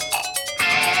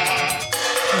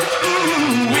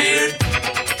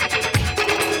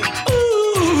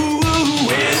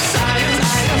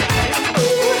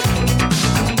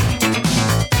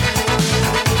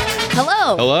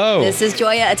This is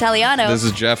Joya Italiano. This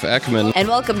is Jeff Ekman. And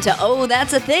welcome to Oh,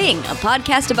 That's a Thing, a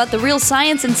podcast about the real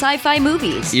science in sci-fi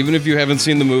movies. Even if you haven't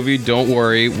seen the movie, don't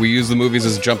worry. We use the movies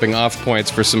as jumping off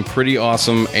points for some pretty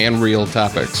awesome and real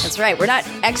topics. That's right. We're not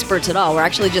experts at all. We're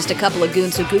actually just a couple of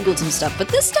goons who Googled some stuff. But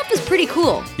this stuff is pretty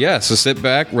cool. Yeah, so sit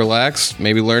back, relax,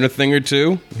 maybe learn a thing or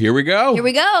two. Here we go. Here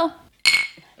we go.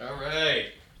 All right.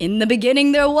 In the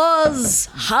beginning, there was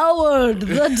Howard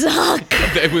the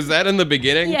Duck. Was that in the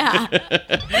beginning? Yeah.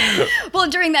 Well,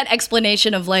 during that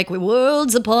explanation of like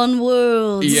worlds upon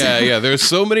worlds. Yeah. There's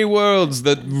so many worlds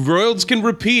that worlds can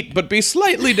repeat but be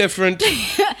slightly different.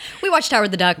 We watched Howard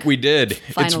the Duck. We did.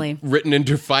 Finally. It's written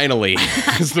into finally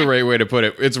is the right way to put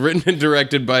it. It's written and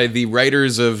directed by the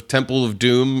writers of Temple of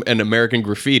Doom and American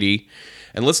Graffiti.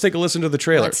 And let's take a listen to the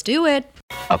trailer. Let's do it.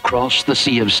 Across the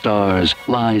sea of stars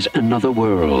lies another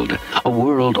world, a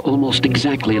world almost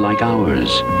exactly like ours.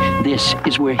 This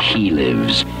is where he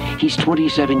lives. He's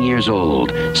 27 years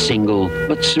old, single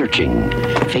but searching.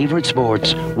 Favorite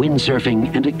sports,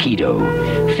 windsurfing and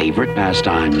Aikido. Favorite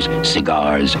pastimes,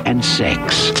 cigars and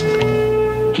sex.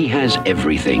 He has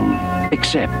everything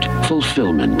except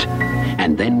fulfillment.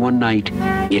 And then one night,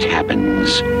 it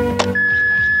happens.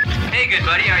 Hey, good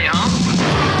buddy, are you home?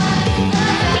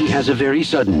 He has a very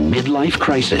sudden midlife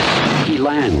crisis. He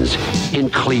lands in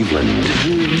Cleveland.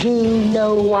 You do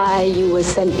know why you were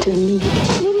sent to me.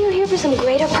 Maybe you're here for some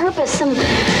greater purpose, some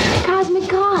cosmic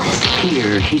cause.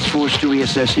 Here, he's forced to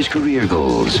reassess his career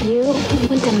goals, You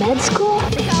went to med school?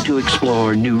 to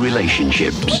explore new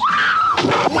relationships,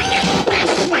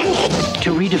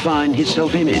 to redefine his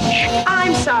self-image,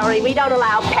 I'm sorry, we don't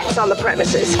allow pets on the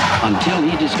premises. until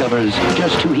he discovers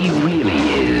just who he really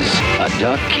is. A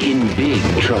duck in big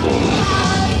trouble.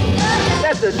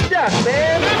 That's a duck,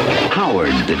 man.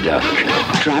 Howard the Duck,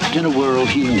 trapped in a world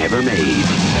he never made.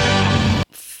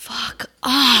 Fuck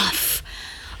off.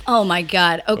 Oh my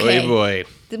God. Okay. Boy, boy.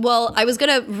 Well, I was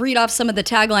going to read off some of the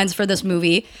taglines for this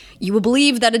movie. You will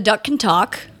believe that a duck can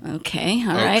talk. Okay,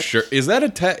 all right. Sure. Is that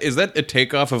a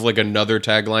takeoff of like another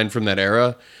tagline from that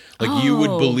era? Like you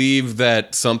would believe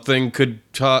that something could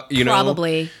talk, you know?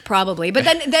 Probably. But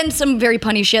then some very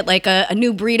punny shit like a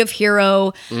new breed of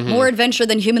hero, more adventure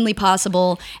than humanly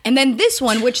possible. And then this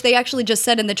one, which they actually just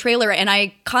said in the trailer, and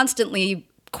I constantly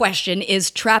question,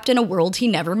 is trapped in a world he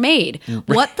never made.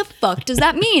 What the fuck does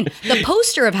that mean? The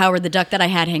poster of Howard the Duck that I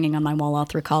had hanging on my wall all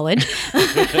through college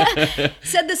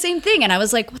said the same thing, and I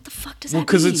was like, what the fuck does that mean?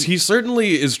 Because he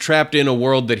certainly is trapped in a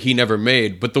world that he never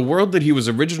made, but the world that he was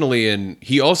originally in,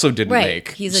 he also didn't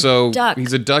make. He's a duck.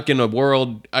 He's a duck in a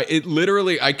world. I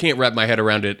can't wrap my head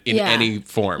around it in any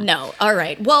form. No. All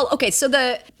right. Well, okay. So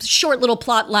the short little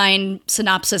plot line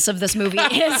synopsis of this movie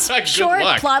is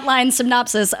plot line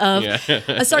synopsis of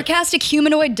a sarcastic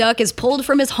humanoid duck is pulled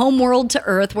from his home world to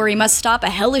Earth, where he must stop a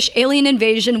hellish alien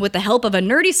invasion with the help of a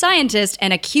nerdy scientist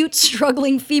and a cute,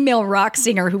 struggling female rock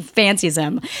singer who fancies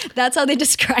him. That's how they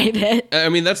describe it. I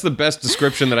mean, that's the best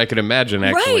description that I could imagine,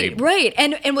 actually. Right.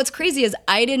 And what's crazy is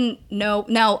I didn't know.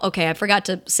 Now, okay, I forgot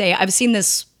to say I've seen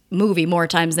this movie more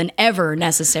times than ever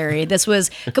necessary. This was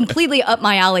completely up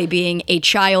my alley, being a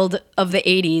child of the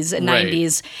 80s and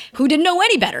 90s who didn't know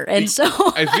any better. And so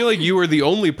I feel like you were the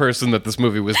only person that this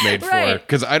movie was made for,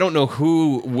 because I don't know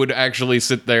who would actually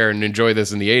sit there and enjoy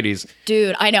this in the 80s.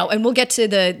 Dude, I know. And we'll get to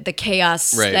the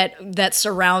chaos that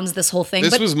surrounds this whole thing.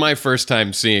 This was my first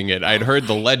time seeing it. I'd heard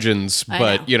the legends,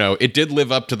 but it did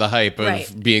live up to the hype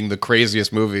of being the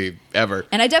craziest movie ever.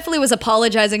 And I definitely was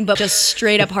apologizing, but just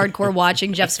straight up hardcore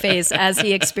watching Jeff's face as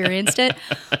he experienced it.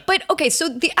 But okay, so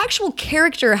the actual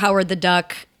character Howard the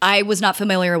Duck, I was not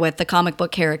familiar with the comic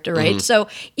book character, right? So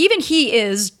even he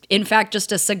is, in fact,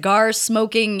 just a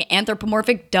cigar-smoking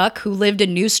anthropomorphic duck who lived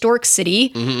in New Stork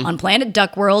City on planet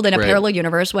Duck World in a parallel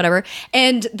universe, whatever.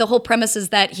 And the whole premise is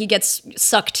that he gets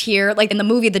sucked here. Like in the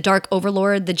movie The Dark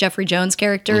Overlord, the Jeffrey Jones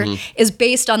character is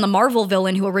based on the Marvel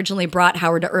villain who originally brought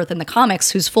Howard to Earth in the comics,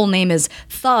 whose full name is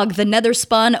Thog, the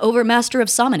Netherspun Overmaster of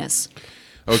Sominus.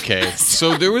 Okay,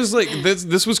 so there was like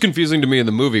this was confusing to me in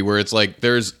the movie, where it's like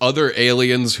there's other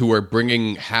aliens who are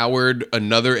bringing Howard,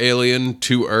 another alien,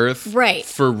 to Earth,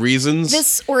 for reasons.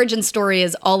 This origin story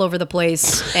is all over the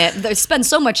place. They spend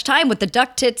so much time with the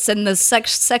duck tits and the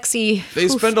sexy. They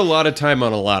spend a lot of time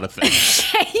on a lot of things.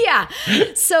 Yeah.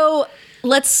 So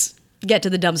let's get to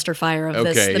the dumpster fire of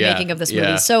this, the making of this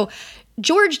movie. So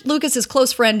George Lucas's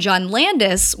close friend John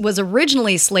Landis was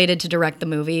originally slated to direct the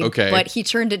movie, but he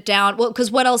turned it down. Well,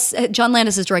 because what else? John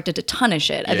Landis has directed a ton of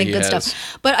shit. I think good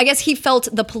stuff. But I guess he felt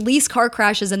the police car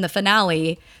crashes in the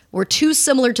finale were too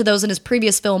similar to those in his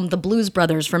previous film, The Blues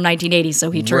Brothers from 1980,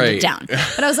 so he turned it down.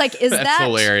 But I was like, is that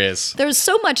hilarious? There's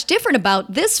so much different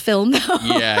about this film, though.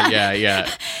 Yeah.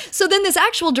 So then this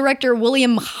actual director,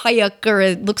 William Hyuk, or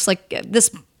it looks like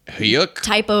this Hyuk?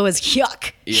 typo is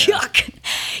Hyuk. Yeah. Hyuk.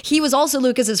 He was also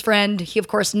Lucas's friend. He, of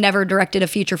course, never directed a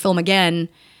feature film again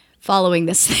following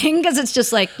this thing, because it's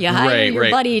just like, you hire your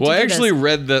buddy to do I actually this.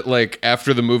 read that, like,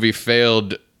 after the movie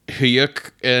failed,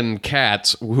 Hyuk and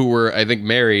Katz, who were, I think,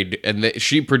 married, and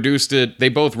she produced it. They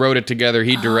both wrote it together.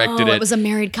 He directed it. It was a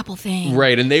married couple thing.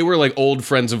 Right, and they were, like, old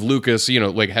friends of Lucas, you know,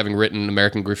 like, having written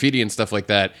American Graffiti and stuff like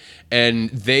that. And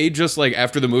they just, like,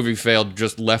 after the movie failed,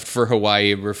 just left for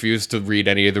Hawaii, refused to read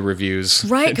any of the reviews.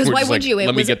 Right, because why would you?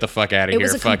 Let me get the fuck out of here.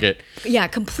 Fuck it. Yeah,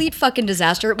 complete fucking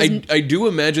disaster. I do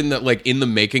imagine that, like, in the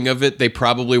making of it, they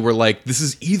probably were like, this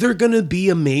is either going to be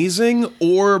amazing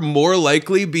or more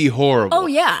likely be horrible. Oh,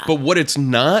 yeah. But what it's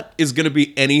not is going to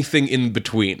be anything in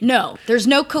between. No, there's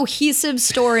no cohesive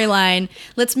storyline.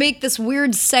 Let's make this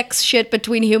weird sex shit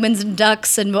between humans and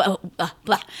ducks and blah.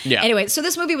 Yeah. Anyway, so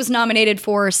this movie was nominated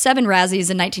for 7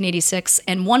 Razzies in 1986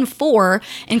 and won 4,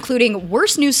 including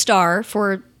Worst New Star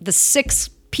for the 6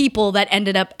 people that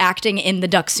ended up acting in the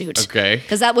duck suit. Okay.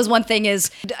 Because that was one thing is,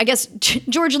 I guess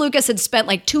George Lucas had spent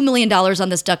like $2 million on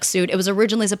this duck suit. It was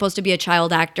originally supposed to be a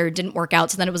child actor, didn't work out.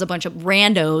 So then it was a bunch of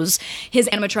randos. His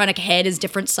animatronic head is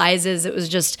different sizes. It was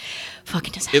just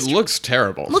fucking disaster. It looks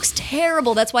terrible. Looks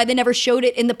terrible. That's why they never showed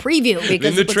it in the preview.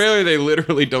 Because in the trailer, they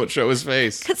literally don't show his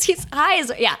face. Because his eyes,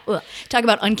 talk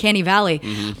about Uncanny Valley.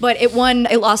 Mm-hmm. But it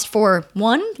lost for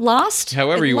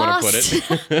however you want to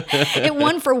put it. It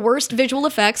won for worst visual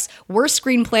effects, worst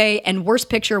screenplay, and worst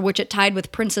picture, which it tied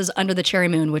with Prince's Under the Cherry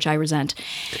Moon, which I resent.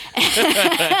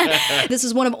 This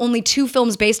is one of only 2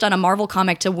 films based on a Marvel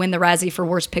comic to win the Razzie for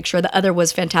worst picture. The other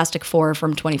was Fantastic Four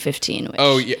from 2015.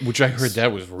 Which I heard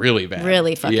that was really bad.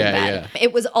 Really fucking bad. Yeah.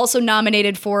 It was also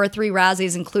nominated for 3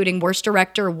 Razzies, including worst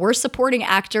director, worst supporting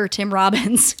actor, Tim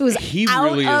Robbins, who's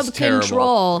out of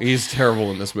control. He's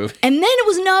terrible in this movie. And then it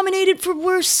was nominated for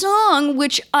worst song,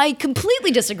 which I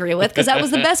completely disagree with, because that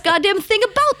was the best goddamn thing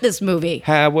about this movie.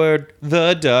 Howard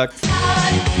the Duck.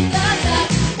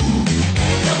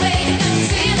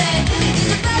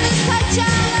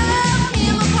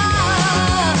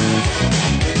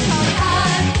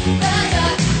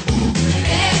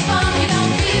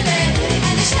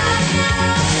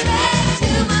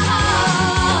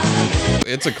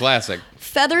 It's a classic.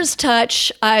 Feathers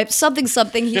touch,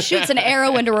 something. He shoots an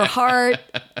arrow into her heart.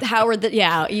 Howard,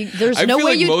 there's no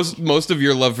way most of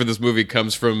your love for this movie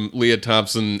comes from Leah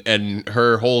Thompson and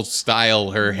her whole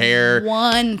style, her hair,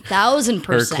 1000%,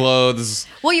 her clothes.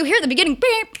 Well, you hear at the beginning,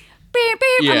 beep, beep, beep.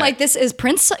 Yeah. I'm like, this is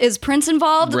Prince. Is Prince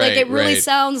involved? Right, like, it really right.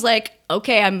 sounds like.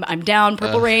 Okay, I'm down,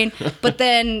 Purple Rain. But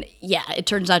then, it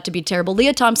turns out to be terrible.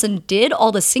 Leah Thompson did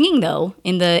all the singing, though,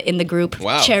 in the group.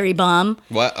 Wow. Cherry Bomb.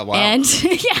 Wow. And,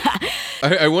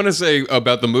 I want to say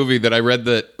about the movie that I read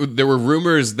that there were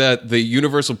rumors that the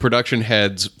Universal production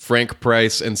heads, Frank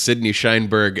Price and Sidney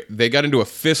Sheinberg, they got into a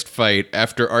fist fight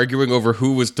after arguing over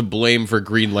who was to blame for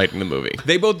greenlighting the movie.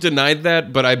 They both denied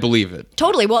that, but I believe it.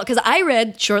 Totally. Well, because I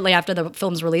read shortly after the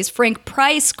film's release, Frank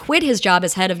Price quit his job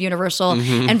as head of Universal,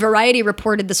 and Variety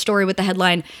reported the story with the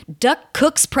headline, Duck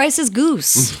Cooks Price's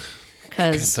Goose.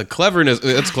 Because the cleverness,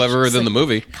 it's cleverer than the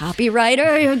movie.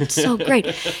 Copywriter, it's so great.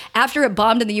 After it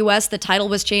bombed in the US, the title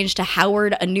was changed to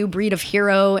Howard, a New Breed of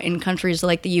Hero in countries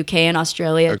like the UK and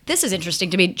Australia. This is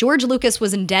interesting to me. George Lucas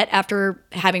was in debt after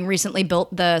having recently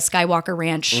built the Skywalker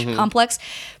Ranch complex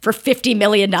for $50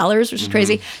 million, which is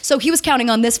crazy. So he was counting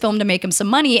on this film to make him some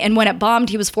money, and when it bombed,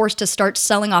 he was forced to start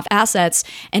selling off assets,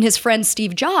 and his friend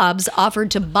Steve Jobs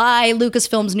offered to buy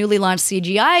Lucasfilm's newly launched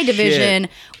CGI division,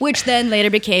 which then later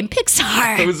became Pixar.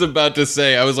 I was about to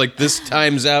say, I was like, this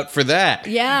time's out for that.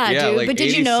 Yeah, dude. Like but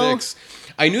did 86. You know?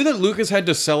 I knew that Lucas had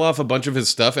to sell off a bunch of his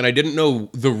stuff, and I didn't know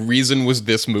the reason was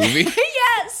this movie.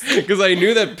 Yes! Because I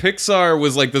knew that Pixar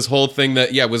was like this whole thing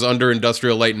that, was under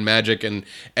Industrial Light and Magic, and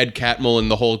Ed Catmull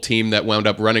and the whole team that wound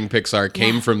up running Pixar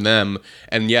came from them.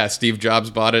 And Steve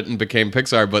Jobs bought it and became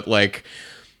Pixar, but like...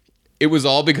 It was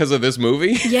all because of this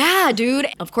movie? Yeah, dude.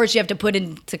 Of course, you have to put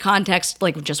into context,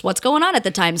 like, just what's going on at the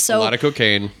time. So a lot of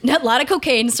cocaine. A lot of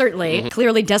cocaine, certainly.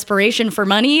 Clearly, desperation for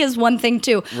money is one thing,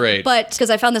 too. Right. But because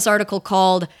I found this article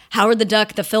called Howard the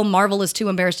Duck, the film Marvel is too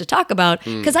embarrassed to talk about,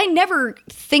 because I never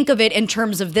think of it in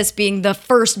terms of this being the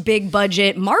first big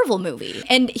budget Marvel movie.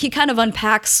 And he kind of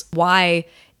unpacks why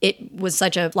it was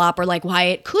such a flop or like why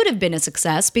it could have been a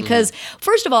success. Because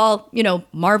first of all, you know,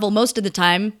 Marvel most of the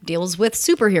time deals with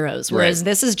superheroes, whereas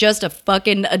this is just a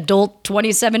fucking adult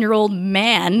 27-year-old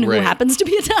man who happens to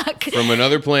be a duck. From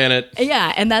another planet.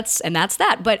 Yeah, and that's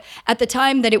that. But at the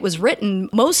time that it was written,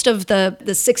 most of the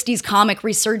 60s comic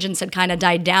resurgence had kind of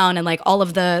died down and like all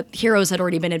of the heroes had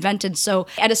already been invented. So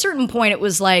at a certain point, it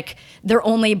was like their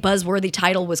only buzzworthy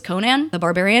title was Conan the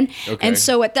Barbarian. Okay. And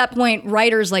so at that point,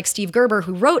 writers like Steve Gerber,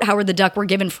 who wrote Howard the Duck, were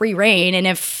given free reign. And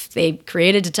if they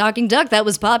created a talking duck that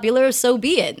was popular, so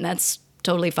be it. And that's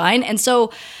totally fine. And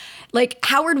so like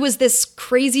Howard was this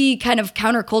crazy kind of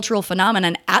countercultural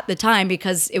phenomenon at the time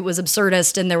because it was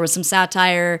absurdist and there was some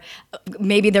satire.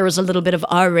 Maybe there was a little bit of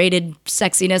R-rated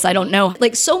sexiness. I don't know.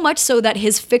 Like so much so that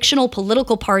his fictional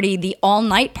political party, the All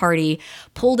Night Party,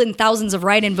 pulled in thousands of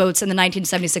write-in votes in the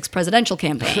 1976 presidential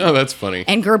campaign. Oh, that's funny.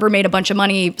 And Gerber made a bunch of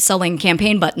money selling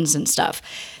campaign buttons and stuff.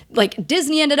 Like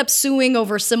Disney ended up suing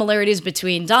over similarities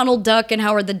between Donald Duck and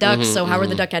Howard the Duck, so Howard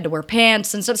the Duck had to wear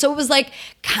pants and stuff. So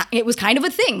it was kind of a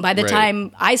thing. By the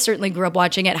time I certainly grew up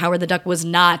watching it, Howard the Duck was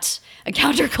not a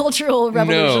countercultural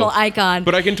revolutionary icon.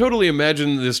 But I can totally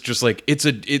imagine this just like it's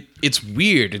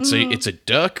weird. It's a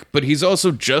duck, but he's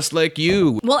also just like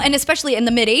you. Well, and especially in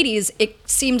the mid 80s, it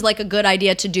seemed like a good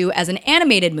idea to do as an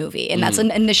animated movie, and that's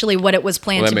initially what it was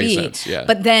planned to be. That makes sense, yeah.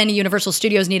 But then Universal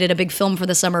Studios needed a big film for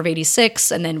the summer of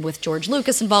 '86, and then with George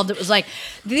Lucas involved, it was like,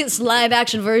 this live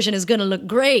action version is going to look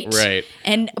great. Right.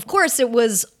 And of course, it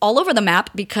was all over the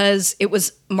map because it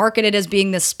was marketed as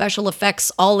being this special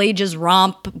effects, all ages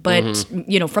romp, but,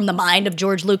 you know, from the mind of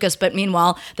George Lucas. But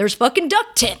meanwhile, there's fucking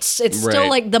duck tits. It's still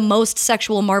like the most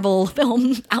sexual Marvel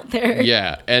film out there.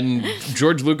 Yeah. And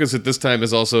George Lucas at this time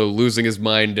is also losing his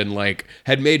mind and like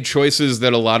had made choices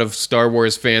that a lot of Star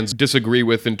Wars fans disagree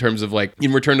with in terms of like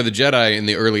in Return of the Jedi in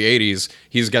the early 80s,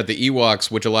 he's got the Ewoks,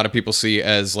 which a lot of people see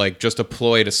as like just a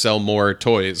ploy to sell more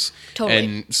toys. Totally.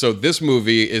 And so this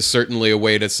movie is certainly a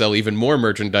way to sell even more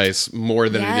merchandise, more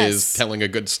than it is telling a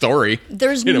good story.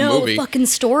 There's in a no movie. fucking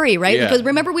story, right? Yeah. Because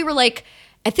remember we were like,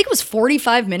 I think it was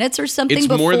 45 minutes or something It's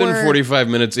before. more than 45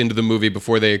 minutes into the movie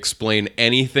before they explain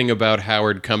anything about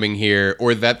Howard coming here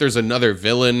or that there's another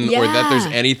villain or that there's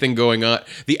anything going on.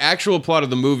 The actual plot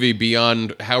of the movie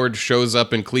beyond Howard shows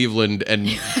up in Cleveland and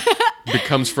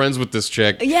becomes friends with this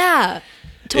chick. Yeah.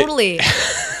 Totally.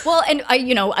 Well, and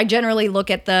I generally look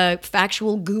at the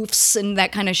factual goofs and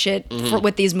that kind of shit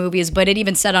with these movies, but it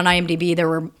even said on IMDb there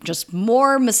were just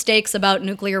more mistakes about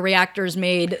nuclear reactors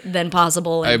made than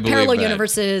possible, and parallel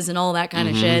universes and all that kind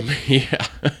of shit. Yeah.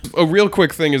 A real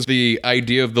quick thing is the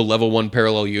idea of the level 1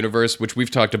 parallel universe, which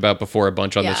we've talked about before a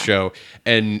bunch on this show,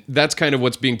 and that's kind of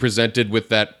what's being presented with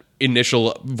that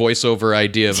initial voiceover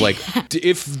idea of like,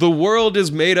 if the world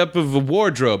is made up of a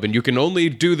wardrobe and you can only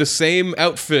do the same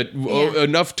outfit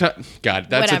enough time. God,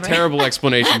 that's Whatever. a terrible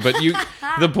explanation. But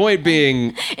the point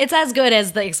being, It's as good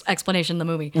as the explanation in the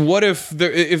movie. what if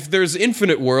there's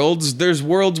infinite worlds? There's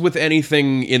worlds with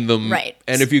anything in them, Right.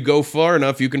 And if you go far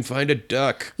enough, you can find a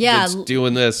duck. Yeah, that's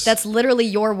doing this. That's literally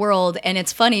your world, and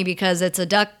it's funny because it's a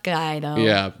duck guy, though.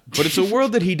 Yeah, but it's a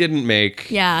world that he didn't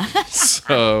make. Yeah.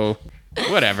 So,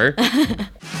 whatever.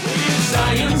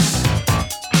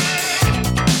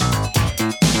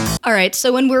 All right,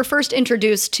 so when we're first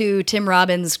introduced to Tim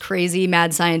Robbins' crazy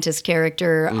mad scientist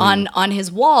character, on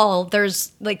his wall,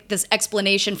 there's like this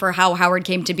explanation for how Howard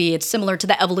came to be. It's similar to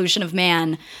the evolution of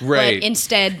man. Right. But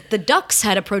instead, the ducks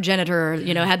had a progenitor,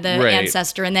 had the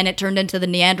ancestor, and then it turned into the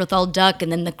Neanderthal duck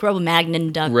and then the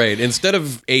Cro-Magnon duck. Right. Instead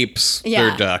of apes,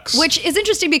 they're ducks. Which is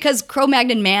interesting because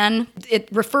Cro-Magnon man, it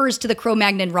refers to the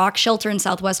Cro-Magnon rock shelter in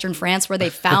southwestern France where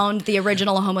they found the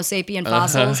original Homo sapien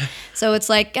fossils. So it's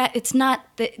like, it's not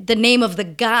the name of the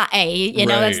guy,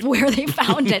 that's where they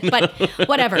found it. But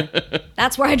whatever.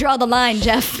 That's where I draw the line,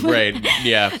 Jeff. Right.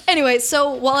 Yeah. Anyway,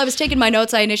 so while I was taking my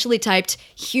notes, I initially typed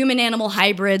human-animal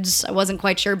hybrids. I wasn't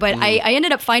quite sure, but I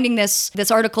ended up finding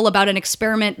this article about an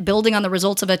experiment building on the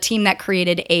results of a team that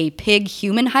created a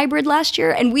pig-human hybrid last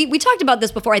year. And we talked about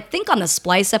this before, I think on the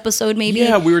Splice episode, maybe.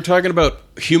 Yeah, we were talking about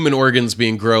human organs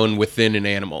being grown within an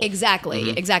animal.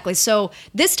 Exactly. So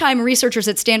this time, researchers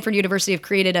at Stanford University have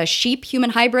created a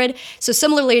sheep-human hybrid. So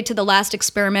similarly to the last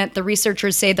experiment, the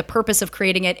researchers say the purpose of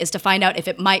creating it is to find out if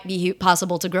it might be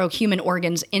possible to grow human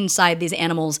organs inside these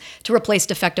animals to replace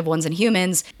defective ones in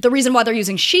humans. The reason why they're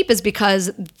using sheep is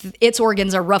because its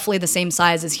organs are roughly the same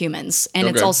size as humans. And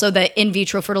it's also the in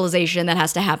vitro fertilization that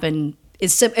has to happen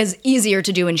is easier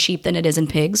to do in sheep than it is in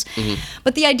pigs.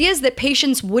 But the idea is that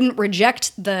patients wouldn't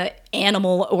reject the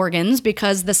animal organs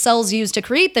because the cells used to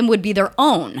create them would be their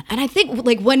own. And I think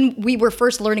like when we were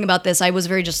first learning about this, I was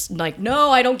very just like,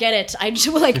 no, I don't get it. I just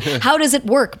like, how does it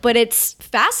work? But it's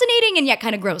fascinating and yet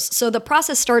kind of gross. So the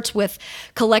process starts with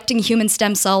collecting human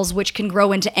stem cells, which can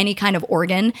grow into any kind of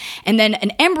organ. And then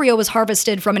an embryo is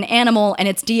harvested from an animal and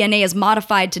its DNA is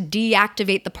modified to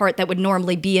deactivate the part that would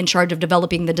normally be in charge of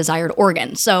developing the desired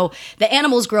organ. So the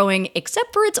animal's growing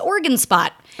except for its organ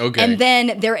spot. Okay. And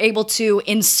then they're able to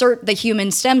insert the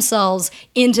human stem cells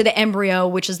into the embryo,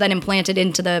 which is then implanted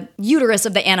into the uterus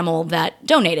of the animal that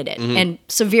donated it. And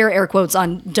severe air quotes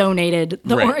on donated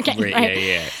the organ. Right?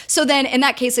 Yeah. So then in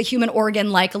that case, a human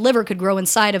organ like a liver could grow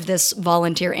inside of this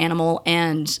volunteer animal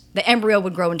and the embryo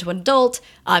would grow into an adult.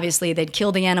 Obviously, they'd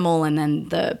kill the animal and then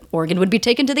the organ would be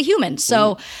taken to the human.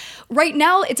 So right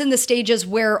now, it's in the stages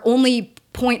where only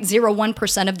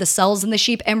 0.01% of the cells in the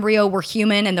sheep embryo were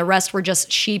human and the rest were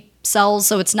just sheep cells.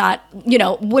 So it's not,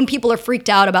 when people are freaked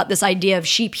out about this idea of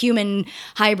sheep-human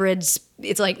hybrids,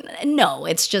 it's like, no,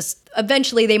 it's just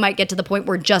eventually they might get to the point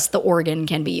where just the organ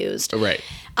can be used. Right.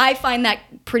 I find that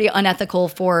pretty unethical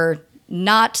for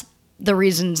not the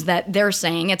reasons that they're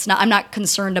saying. I'm not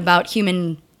concerned about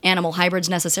human animal hybrids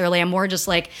necessarily. I'm more just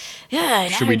like,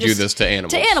 should we do this to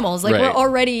animals? To animals. Like, Right. we're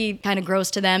already kind of gross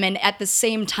to them. And at the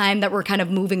same time that we're kind of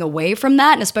moving away from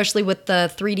that, and especially with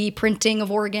the 3D printing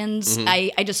of organs,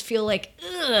 I just feel like,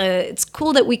 it's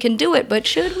cool that we can do it, but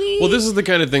should we? Well, this is the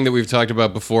kind of thing that we've talked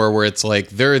about before where it's like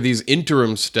there are these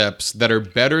interim steps that are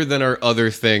better than our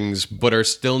other things, but are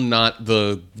still not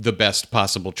the best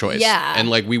possible choice. Yeah. And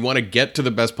like we want to get to the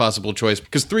best possible choice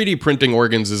because 3D printing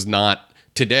organs is not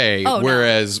today,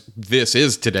 whereas this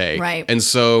is today. Right. And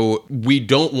so we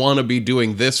don't want to be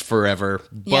doing this forever,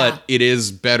 but it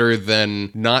is better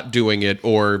than not doing it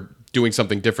or doing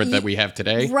something different that we have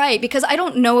today. Right, because I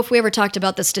don't know if we ever talked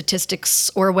about the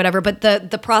statistics or whatever, but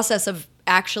the process of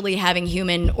actually having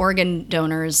human organ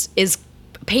donors is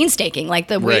painstaking. Like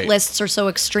the wait lists are so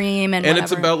extreme and whatever.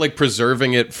 It's about like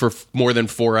preserving it for more than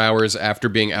 4 hours after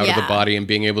being out of the body and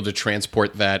being able to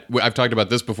transport that. I've talked about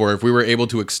this before. If we were able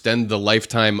to extend the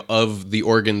lifetime of the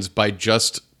organs by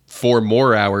just 4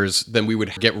 more hours, then we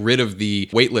would get rid of the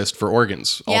wait list for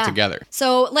organs altogether.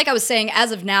 So like I was saying,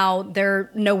 as of now,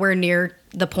 they're nowhere near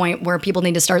the point where people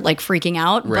need to start like freaking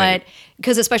out. Right. But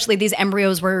because especially these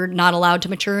embryos were not allowed to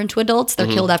mature into adults. They're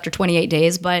killed after 28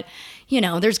 days. But,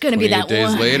 there's going to be that 28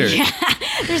 days later.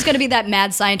 There's going to be that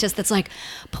mad scientist that's like,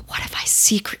 but what if I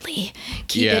secretly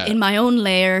keep it in my own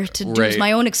lair to do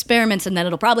my own experiments and then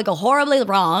it'll probably go horribly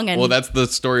wrong. And well, that's the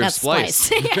story of Splice.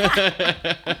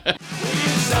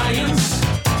 Science.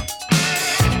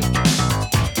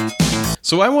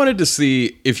 So I wanted to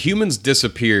see if humans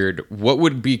disappeared, what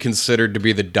would be considered to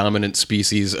be the dominant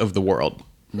species of the world?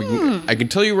 I can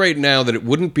tell you right now that it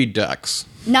wouldn't be ducks.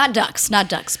 Not ducks.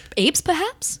 Apes,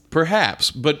 perhaps? Perhaps,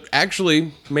 but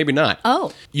actually, maybe not.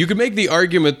 Oh. You could make the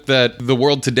argument that the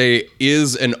world today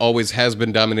is and always has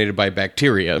been dominated by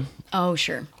bacteria. Oh,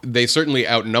 sure. They certainly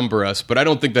outnumber us, but I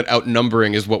don't think that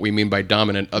outnumbering is what we mean by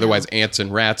dominant. Otherwise, ants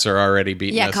and rats are already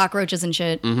beating us. Yeah, cockroaches and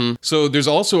shit. So there's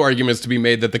also arguments to be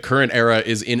made that the current era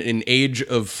is in an age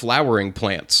of flowering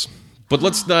plants. But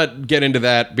let's not get into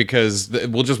that because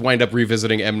we'll just wind up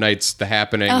revisiting M. Night's The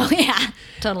Happening. Oh, yeah,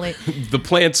 totally. The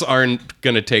plants aren't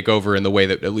going to take over in the way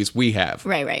that at least we have.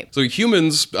 Right. So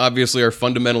humans obviously are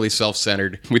fundamentally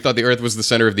self-centered. We thought the Earth was the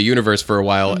center of the universe for a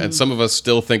while, and some of us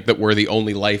still think that we're the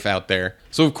only life out there.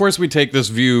 So of course we take this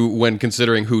view when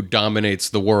considering who dominates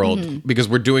the world, because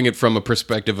we're doing it from a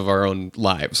perspective of our own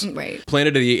lives. Right.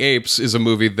 Planet of the Apes is a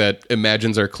movie that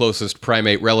imagines our closest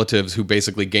primate relatives who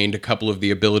basically gained a couple of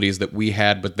the abilities that we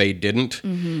had, but they didn't.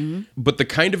 But the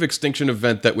kind of extinction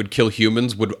event that would kill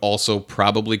humans would also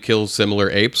probably kill similar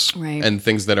apes and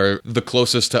things that are the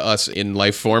closest to us in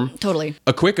life form. Totally.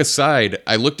 A quick aside,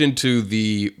 I looked into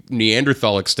the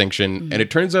Neanderthal extinction, and it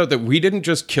turns out that we didn't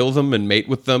just kill them and mate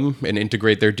with them and integrate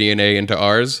their DNA into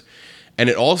ours. And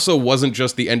it also wasn't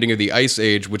just the ending of the Ice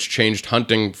Age, which changed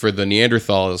hunting for the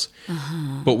Neanderthals,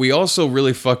 but we also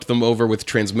really fucked them over with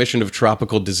transmission of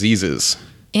tropical diseases.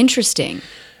 Interesting.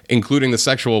 Including the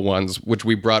sexual ones, which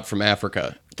we brought from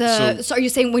Africa. So are you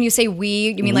saying, when you say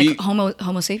we, you mean like Homo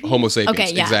sapiens? Homo sapiens,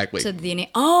 okay, yeah. exactly. So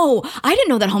I didn't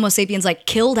know that Homo sapiens like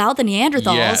killed out the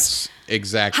Neanderthals. Yes,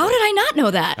 exactly. How did I not know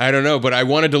that? I don't know, but I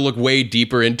wanted to look way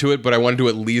deeper into it, but I wanted to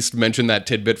at least mention that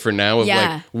tidbit for now of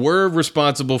like, we're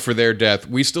responsible for their death.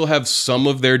 We still have some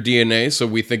of their DNA, so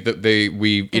we think that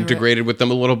we integrated with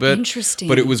them a little bit. Interesting.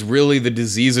 But it was really the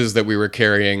diseases that we were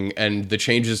carrying and the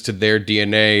changes to their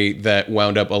DNA that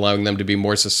wound up allowing them to be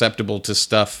more susceptible to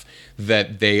stuff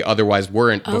that they otherwise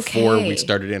weren't before Okay. we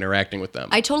started interacting with them.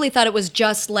 I totally thought it was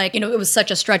just like, it was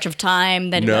such a stretch of time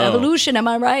that No. evolution, am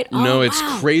I right? No, Oh, it's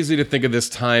wow. crazy to think of this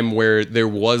time where there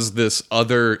was this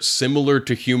other similar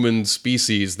to human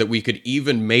species that we could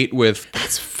even mate with.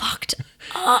 That's fucked.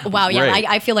 Wow, yeah, Right.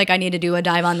 I feel like I need to do a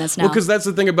dive on this now. Well, because that's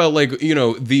the thing about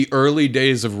the early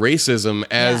days of racism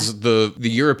as the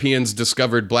Europeans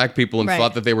discovered black people and Right.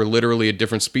 thought that they were literally a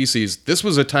different species. This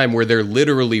was a time where there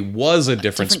literally was a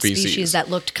different species. that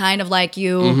looked kind of like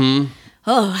you. Mm-hmm.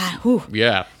 Oh, whew.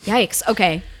 Yeah. Yikes.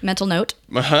 Okay, mental note.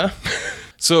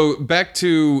 So back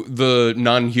to the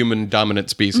non-human dominant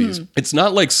species. Mm-hmm. It's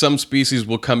not like some species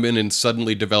will come in and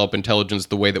suddenly develop intelligence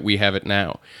the way that we have it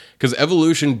now. Because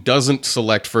evolution doesn't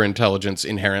select for intelligence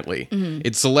inherently. Mm-hmm.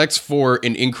 It selects for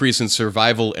an increase in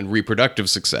survival and reproductive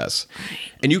success.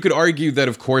 And you could argue that,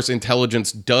 of course,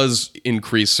 intelligence does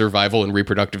increase survival and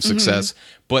reproductive success,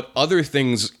 but other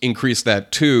things increase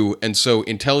that too. And so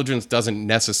intelligence doesn't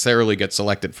necessarily get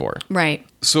selected for. Right.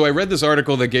 So I read this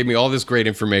article that gave me all this great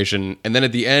information, and then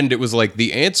at the end it was like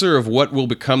the answer of what will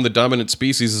become the dominant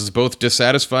species is both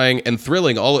dissatisfying and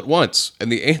thrilling all at once.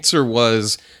 And the answer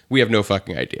was, we have no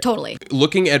fucking idea. Totally.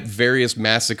 Looking at various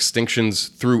mass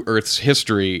extinctions through Earth's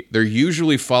history, they're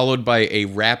usually followed by a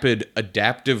rapid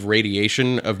adaptive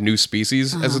radiation of new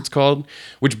species, as it's called,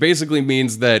 which basically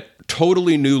means that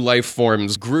totally new life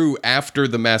forms grew after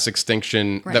the mass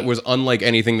extinction that Right. was unlike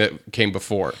anything that came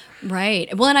before. Right.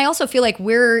 Well, and I also feel like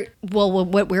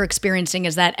what we're experiencing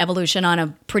is that evolution on a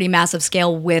pretty massive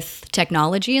scale with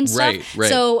technology and stuff. Right.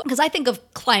 So, because I think of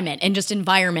climate and just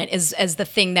environment as the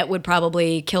thing that would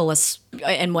probably kill us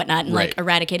and whatnot and like Right.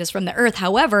 eradicate us from the earth.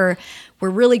 However, we're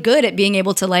really good at being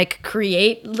able to like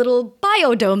create little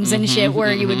biodomes and shit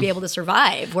where you would be able to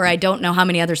survive, where I don't know how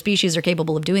many other species are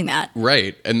capable of doing that.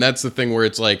 Right. And that's the thing where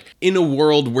it's like, in a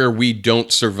world where we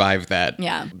don't survive that.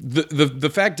 Yeah. The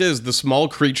fact is, the small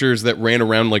creatures that ran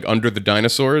around like under the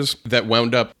dinosaurs that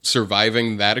wound up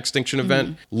surviving that extinction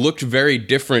event looked very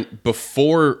different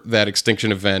before that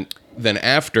extinction event than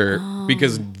after,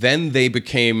 because then they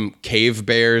became cave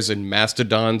bears and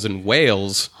mastodons and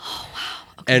whales.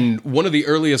 And one of the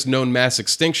earliest known mass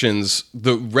extinctions,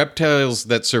 the reptiles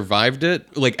that survived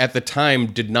it, like at the time,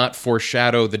 did not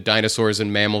foreshadow the dinosaurs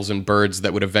and mammals and birds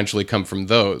that would eventually come from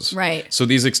those. Right. So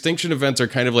these extinction events are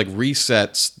kind of like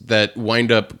resets that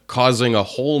wind up causing a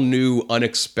whole new,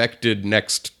 unexpected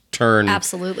next turn.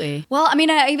 Absolutely. Well, I mean,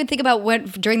 I even think about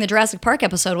during the Jurassic Park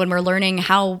episode when we're learning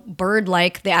how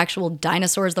bird-like the actual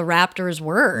dinosaurs, the raptors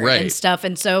were Right. and stuff.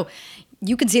 And so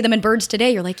you can see them in birds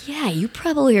today. You're like, yeah, you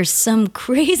probably are some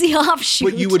crazy offshoot.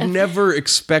 But you would never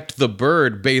expect the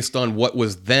bird based on what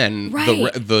was then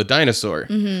Right. the dinosaur.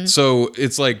 So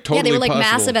it's like totally Yeah, they were like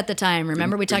possible. massive at the time.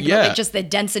 Remember we talked Yeah. about like just the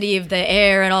density of the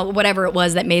air and all whatever it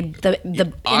was that made the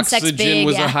insects Oxygen big.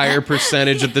 was Yeah. a higher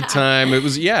percentage at the time. It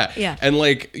was, Yeah. And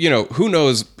like, who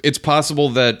knows? It's possible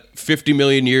that 50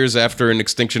 million years after an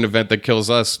extinction event that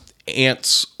kills us,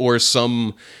 ants or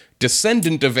some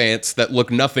descendant of ants that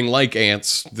look nothing like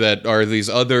ants, that are these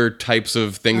other types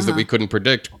of things that we couldn't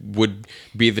predict, would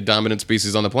be the dominant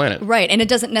species on the planet. Right. And it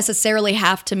doesn't necessarily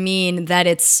have to mean that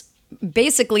it's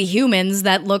basically humans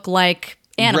that look like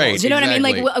animals. Right, You know what I mean?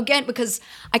 exactly. Like, again, because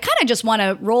I kind of just want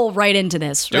to roll right into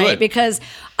this, Do right? it. Because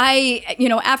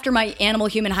after my animal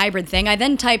human hybrid thing, I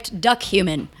then typed duck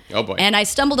human. Oh, boy. And I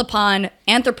stumbled upon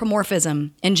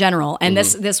anthropomorphism in general. And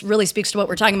Mm-hmm. this really speaks to what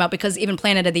we're talking about, because even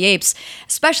Planet of the Apes,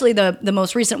 especially the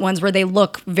most recent ones where they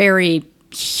look very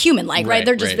human-like, right? Right,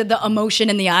 They're just right. the emotion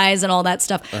in the eyes and all that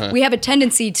stuff. We have a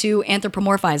tendency to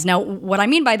anthropomorphize. Now, what I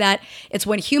mean by that, it's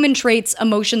when human traits,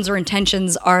 emotions, or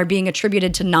intentions are being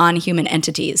attributed to non-human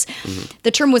entities.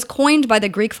 The term was coined by the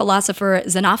Greek philosopher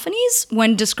Xenophanes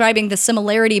when describing the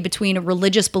similarity between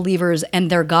religious believers and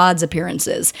their gods'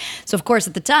 appearances. So, of course,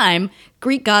 at the time,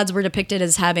 Greek gods were depicted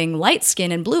as having light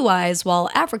skin and blue eyes, while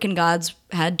African gods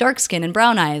had dark skin and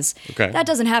brown eyes. Okay. That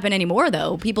doesn't happen anymore,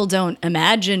 though. People don't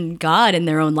imagine God in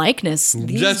their own likeness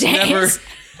these Just days.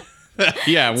 never.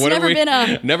 Yeah, what never have we been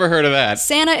a- never heard of that?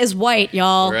 Santa is white,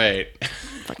 y'all. Right.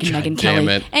 Fucking Megyn damn Kelly.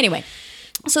 it. Anyway.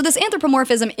 So this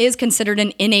anthropomorphism is considered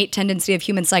an innate tendency of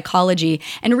human psychology,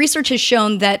 and research has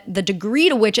shown that the degree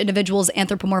to which individuals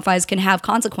anthropomorphize can have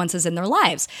consequences in their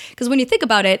lives. Because when you think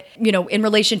about it, in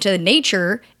relation to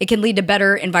nature, it can lead to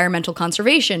better environmental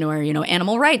conservation or,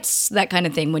 animal rights, that kind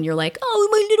of thing. When you're like, oh,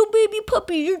 my little baby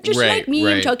puppy, you're just Right, like me,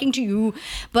 I'm right. talking to you.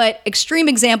 But extreme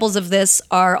examples of this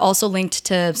are also linked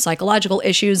to psychological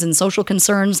issues and social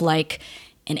concerns like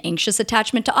an anxious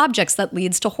attachment to objects that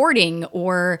leads to hoarding,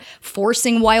 or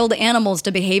forcing wild animals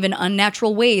to behave in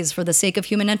unnatural ways for the sake of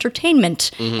human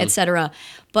entertainment, etc.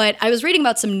 But I was reading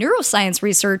about some neuroscience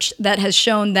research that has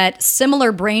shown that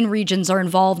similar brain regions are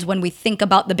involved when we think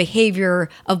about the behavior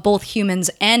of both humans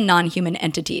and non-human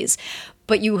entities.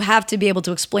 But you have to be able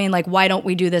to explain, like, why don't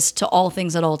we do this to all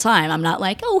things at all time? I'm not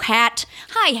like, oh, hat.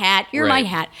 Hi, hat. You're my Right.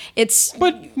 hat. It's...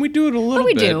 But we do it a little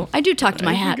we bit. do. I do talk to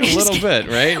my hat. A little bit,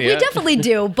 right? We definitely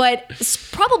do, but it's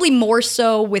probably more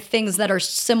so with things that are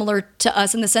similar to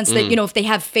us in the sense that, if they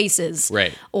have faces.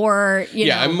 Right. Or, you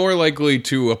know. I'm more likely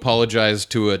to apologize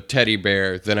to a teddy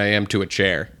bear than I am to a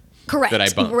chair. Correct. That I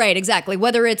bump. Right, exactly.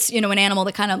 Whether it's, an animal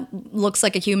that kind of looks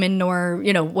like a human or,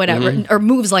 whatever, or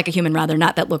moves like a human rather,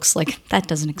 not that looks like, that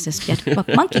doesn't exist yet.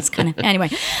 But monkeys kind of, anyway.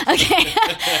 Okay.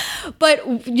 But,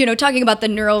 talking about the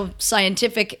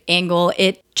neuroscientific angle,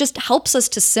 it just helps us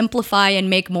to simplify and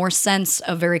make more sense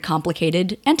of very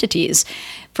complicated entities.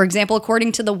 For example,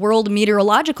 according to the World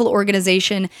Meteorological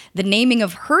Organization, the naming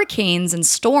of hurricanes and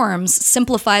storms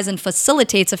simplifies and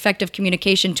facilitates effective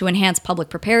communication to enhance public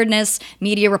preparedness,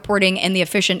 media reporting, and the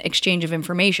efficient exchange of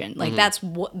information. Like that's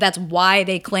why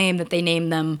they claim that they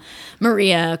named them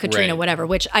Maria, Katrina, Right. whatever,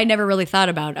 which I never really thought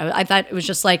about. I thought it was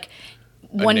just like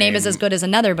one name is name. as good as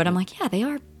another, but I'm like, yeah, they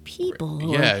are people.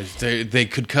 Or- Yeah, they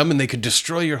could come and they could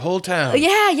destroy your whole town.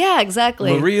 yeah,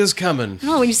 exactly. Maria's coming.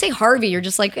 No, when you say Harvey, you're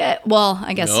just like, well,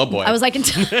 I guess. Oh, boy. I was like, I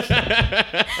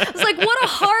was like, what a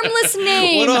harmless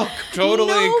name. What a totally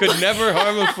No. could never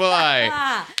harm a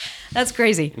fly. That's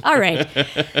crazy. All right.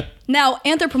 Now,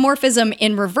 anthropomorphism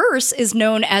in reverse is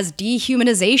known as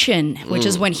dehumanization, which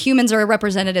is when humans are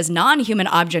represented as non-human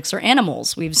objects or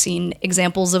animals. We've seen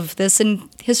examples of this in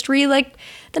history, like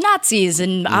the Nazis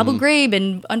and Abu Ghraib,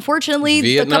 and unfortunately,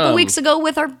 a couple Vietnam. weeks ago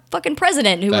with our fucking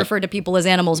president who referred to people as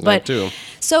animals. But too.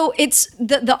 so it's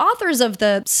the authors of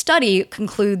the study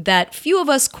conclude that few of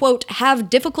us, quote, have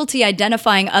difficulty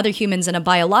identifying other humans in a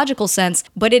biological sense,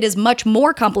 but it is much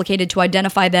more complicated to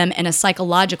identify them in a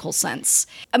psychological sense.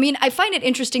 I mean, I find it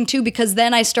interesting too, because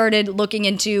then I started looking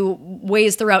into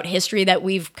ways throughout history that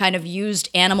we've kind of used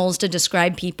animals to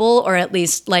describe people, or at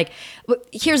least like,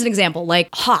 here's an example, like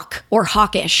hawk or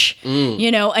hawkish.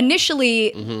 Initially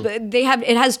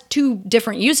it has two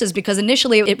different uses, because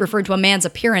initially it referred to a man's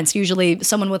appearance, usually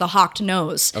someone with a hawked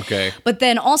nose. Okay. But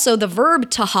then also the verb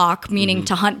to hawk, meaning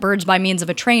to hunt birds by means of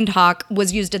a trained hawk,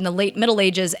 was used in the late Middle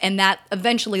Ages, and that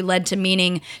eventually led to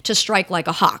meaning to strike like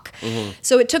a hawk.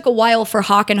 So it took a while for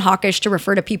hawk and hawkish to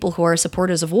refer to people who are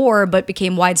supporters of war, but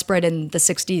became widespread in the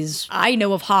 60s. I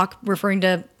know of hawk referring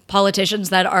to politicians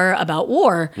that are about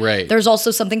war. Right. There's also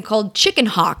something called chicken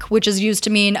hawk, which is used to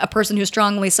mean a person who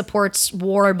strongly supports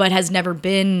war but has never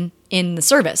been in the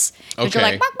service. 'Cause You're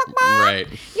Okay. like, "Bawk, bawk, bawk." Right.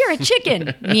 You're a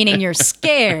chicken, meaning you're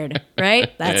scared,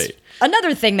 right? That's Right.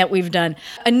 another thing that we've done.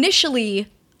 Initially,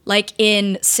 like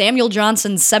in Samuel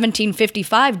Johnson's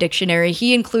 1755 dictionary,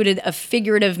 he included a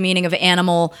figurative meaning of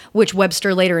animal, which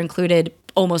Webster later included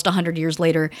almost 100 years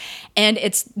later. And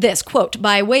it's this, quote,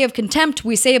 "By way of contempt,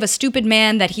 we say of a stupid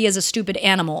man that he is a stupid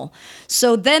animal."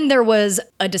 So then there was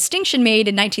a distinction made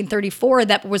in 1934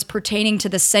 that was pertaining to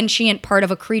the sentient part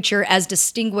of a creature as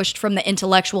distinguished from the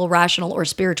intellectual, rational, or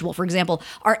spiritual. For example,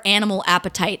 our animal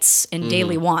appetites and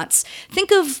daily wants.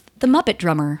 Think of the Muppet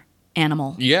drummer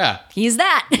animal. Yeah, He's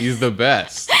that. he's the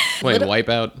best. Playing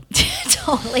Wipeout.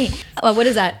 Totally. What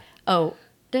is that? Oh.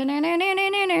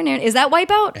 Is that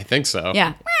Wipeout? I think so.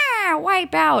 Yeah.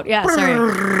 Wipe out. Yeah,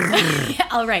 sorry.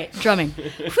 All right, drumming.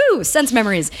 Whew, sense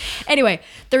memories. Anyway,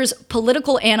 there's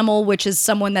political animal, which is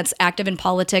someone that's active in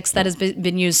politics that has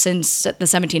been used since the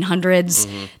 1700s.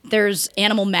 There's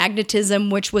animal magnetism,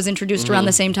 which was introduced around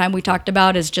the same time we talked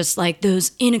about, as just like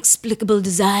those inexplicable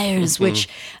desires, which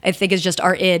I think is just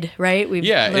our id, right? We've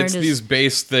Yeah, learned it's is- these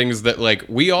base things that like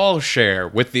we all share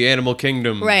with the animal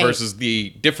kingdom Right. versus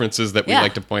the differences that we Yeah.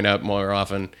 like to point out more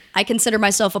often. I consider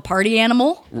myself a party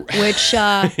animal, which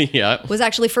Yeah. was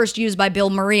actually first used by Bill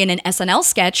Murray in an SNL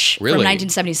sketch Really? from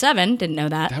 1977. Didn't know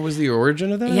that. That was the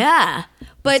origin of that? Yeah.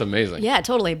 But That's amazing. Yeah,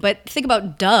 totally. But think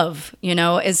about dove,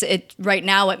 is it right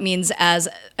now it means as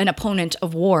an opponent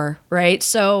of war, right?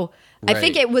 So I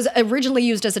think Right. it was originally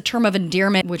used as a term of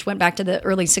endearment, which went back to the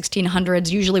early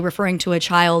 1600s, usually referring to a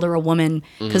child or a woman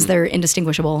because they're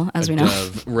indistinguishable, as we know.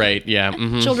 Dove. Right, yeah.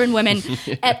 mhm. Children, women,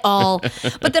 et al.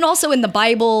 But then also in the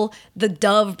Bible, the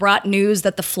dove brought news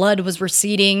that the flood was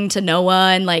receding to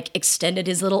Noah and like extended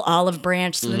his little olive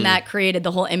branch. So then that created the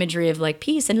whole imagery of like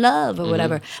peace and love or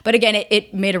whatever. But again,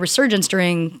 it made a resurgence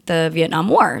during the Vietnam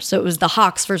War. So it was the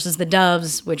hawks versus the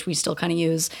doves, which we still kind of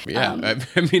use. Yeah,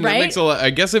 I mean, right? that makes a lot. I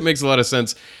guess it makes a lot of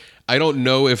sense. I don't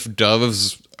know if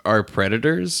doves are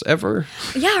predators ever.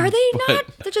 Yeah, are they not?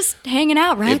 They're just hanging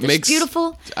out, right? It They're makes just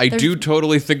beautiful. I They're do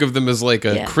totally think of them as like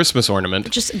a Yeah. Christmas ornament.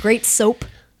 just great soap.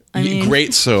 I mean,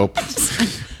 Great soap.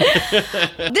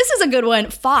 this is a good one.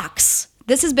 Fox.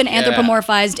 This has been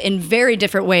anthropomorphized in very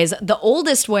different ways. The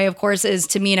oldest way, of course, is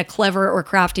to mean a clever or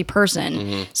crafty person.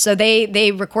 Mm-hmm. So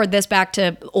they record this back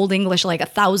to Old English, like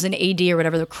 1000 AD or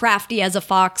whatever. The crafty as a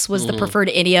fox was Mm-hmm. the preferred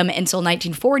idiom until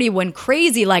 1940, when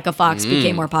crazy like a fox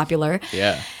became more popular.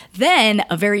 Yeah. Then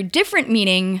a very different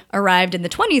meaning arrived in the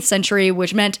 20th century,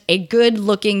 which meant a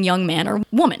good-looking young man or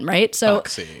woman, right? So,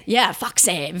 Foxy. Yeah,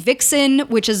 foxy. Vixen,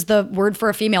 which is the word for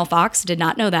a female fox. Did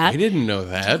not know that. I didn't know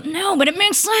that. No, but it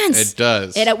makes sense. It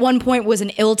does. It at one point was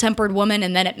an ill-tempered woman,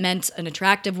 and then it meant an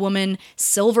attractive woman.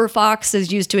 Silver fox is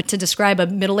used to describe a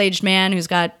middle-aged man who's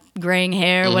got graying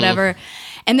hair, whatever.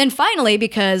 And then finally,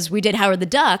 because we did Howard the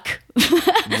Duck,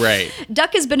 Right.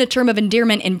 duck has been a term of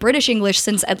endearment in British English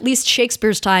since at least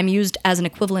Shakespeare's time, used as an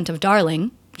equivalent of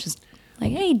darling, which is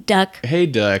like, hey, duck. Hey,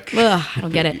 duck. Ugh, I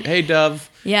don't get it. Hey, dove.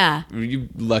 Yeah. You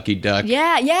lucky duck.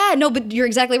 Yeah, no, but you're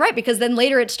exactly right, because then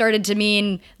later it started to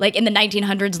mean, like in the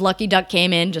 1900s, lucky duck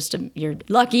came in, you're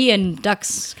lucky, and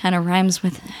ducks kind of rhymes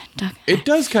with duck. It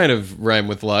does kind of rhyme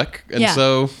with luck, and Yeah.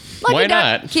 so Lucky why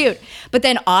duck, not? Cute. But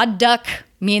then odd duck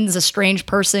means a strange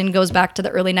person, goes back to the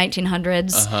early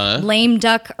 1900s. Lame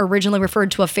duck originally referred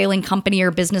to a failing company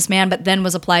or businessman, but then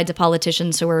was applied to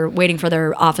politicians who were waiting for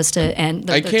their office to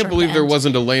end. I can't believe there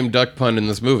wasn't a lame duck pun in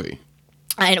this movie.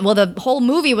 Well, the whole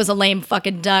movie was a lame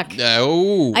fucking duck.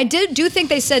 Oh. I do think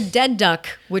they said dead duck,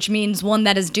 which means one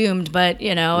that is doomed, but,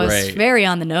 it's Right. very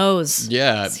on the nose.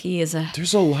 Yeah. He is a...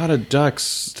 There's a lot of duck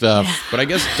stuff, but I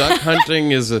guess duck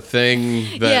hunting is a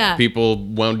thing that Yeah. people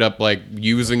wound up like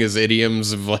using as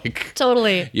idioms of like,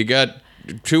 Totally. you got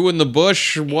two in the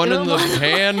bush, one in the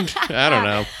hand. I don't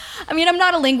know. I mean, I'm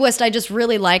not a linguist. I just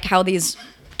really like how these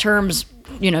terms,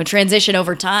 transition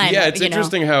over time. Yeah, it's you know.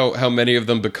 interesting how many of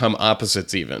them become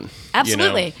opposites even.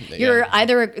 Absolutely. You know? You're Yeah.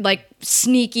 either like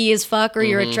sneaky as fuck, or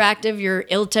you're attractive, you're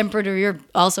ill-tempered, or you're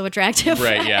also attractive.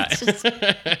 Right, yeah. It's just-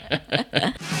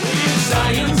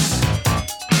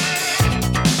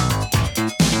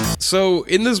 So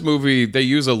in this movie, they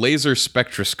use a laser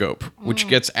spectroscope, which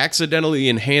gets accidentally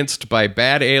enhanced by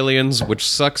bad aliens, which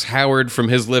sucks Howard from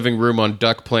his living room on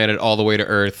Duck Planet all the way to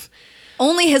Earth.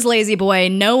 Only his lazy boy,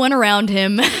 no one around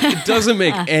him. It doesn't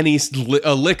make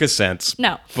a lick of sense.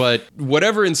 No. But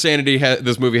whatever insanity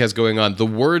this movie has going on, the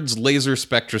words laser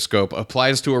spectroscope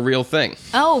applies to a real thing.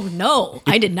 Oh, no.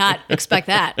 I did not expect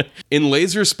that. In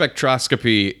laser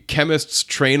spectroscopy, chemists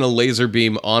train a laser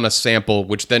beam on a sample,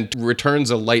 which then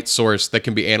returns a light source that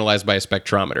can be analyzed by a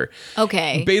spectrometer.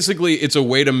 Okay. Basically, it's a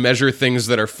way to measure things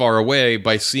that are far away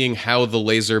by seeing how the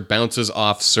laser bounces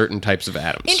off certain types of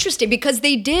atoms. Interesting, because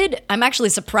they did. I'm actually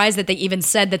surprised that they even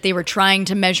said that they were trying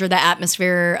to measure the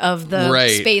atmosphere of the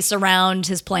Right. space around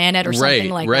his planet or something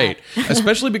like right. that.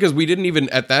 Especially because we didn't even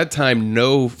at that time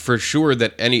know for sure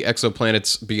that any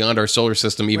exoplanets beyond our solar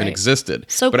system even Right. existed.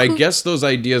 So but I cool. guess those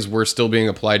ideas were still being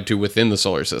applied to within the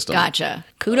solar system. Gotcha.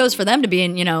 Kudos for them to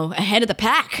being, ahead of the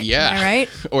pack. Yeah. All right.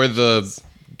 Or the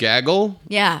gaggle.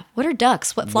 Yeah. What are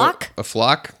ducks? What, flock? A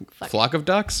flock of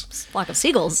ducks. Flock of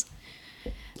seagulls.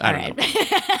 I don't know.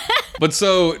 But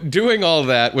so doing all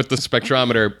that with the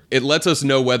spectrometer, it lets us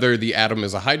know whether the atom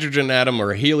is a hydrogen atom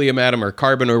or a helium atom or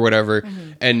carbon or whatever.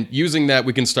 And using that,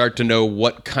 we can start to know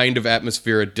what kind of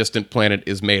atmosphere a distant planet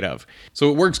is made of. So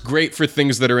it works great for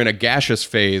things that are in a gaseous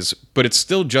phase, but it's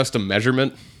still just a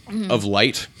measurement of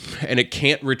light. And it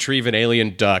can't retrieve an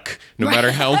alien duck, no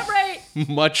matter how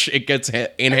much it gets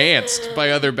enhanced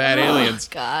by other bad aliens.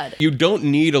 God. You don't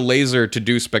need a laser to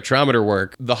do spectrometer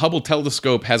work. The Hubble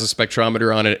telescope has a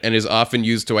spectrometer on it and is often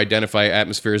used to identify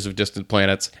atmospheres of distant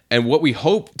planets. And what we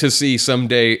hope to see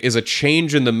someday is a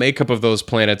change in the makeup of those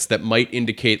planets that might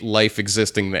indicate life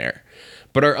existing there.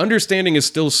 But our understanding is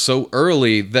still so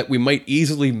early that we might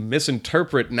easily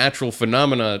misinterpret natural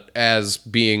phenomena as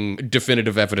being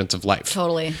definitive evidence of life.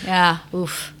 Totally. Yeah.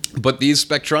 Oof. But these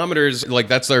spectrometers, like,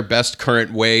 that's our best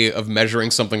current way of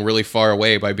measuring something really far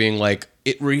away by being like,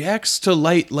 it reacts to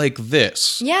light like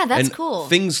this. Yeah, that's and cool.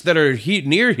 Things that are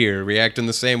near here react in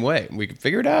the same way. We can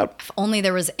figure it out. If only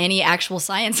there was any actual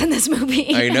science in this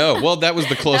movie. I know. Well, that was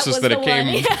the closest that, was it the came,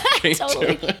 one. Yeah, came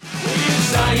totally. to.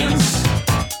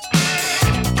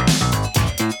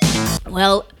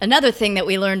 Well, another thing that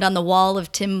we learned on the wall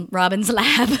of Tim Robbins'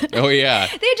 lab. Oh, yeah.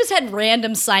 They just had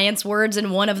random science words,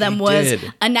 and one of them They was did.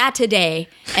 anatidae.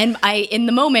 And I, in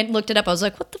the moment, looked it up. I was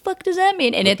like, what the fuck does that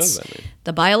mean? And What does that mean?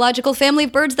 the biological family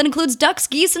of birds that includes ducks,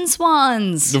 geese, and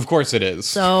swans. Of course it is.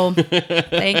 So,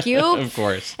 thank you. Of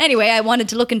course. Anyway, I wanted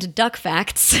to look into duck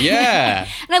facts. Yeah.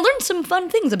 And I learned some fun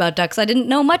things about ducks. I didn't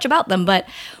know much about them, but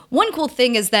one cool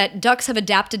thing is that ducks have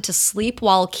adapted to sleep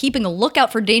while keeping a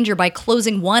lookout for danger by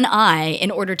closing one eye in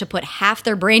order to put half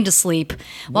their brain to sleep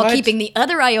while What? keeping the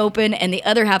other eye open and the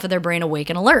other half of their brain awake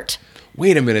and alert.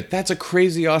 Wait a minute, that's a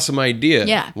crazy awesome idea.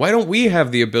 Yeah. Why don't we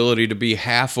have the ability to be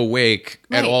half awake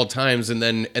at Right. all times and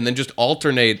then just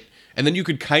alternate, and then you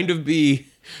could kind of be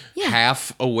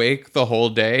half awake the whole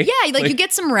day? Yeah, like you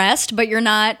get some rest, but you're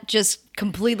not just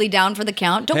completely down for the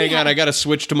count. Don't we Hang on, have- I got to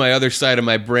switch to my other side of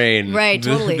my brain. Right,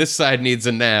 totally. This side needs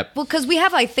a nap. Well, because we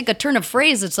have, I think, a turn of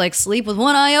phrase that's like sleep with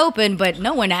one eye open, but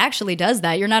no one actually does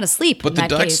that. You're not asleep. But in the that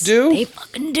ducks case. do? They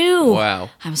fucking do. Wow.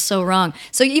 I'm so wrong.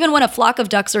 So even when a flock of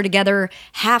ducks are together,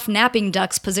 half napping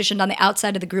ducks positioned on the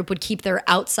outside of the group would keep their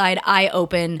outside eye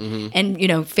open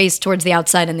Mm-hmm. and, face towards the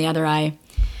outside and the other eye.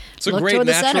 It's a Look great toward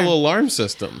the natural center. alarm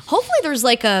system. Hopefully there's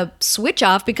like a switch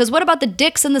off, because what about the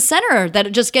dicks in the center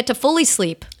that just get to fully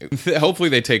sleep? Hopefully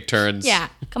they take turns. Yeah,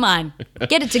 come on.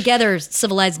 Get it together,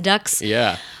 civilized ducks.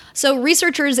 Yeah. So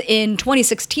researchers in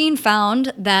 2016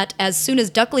 found that as soon as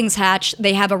ducklings hatch,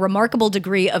 they have a remarkable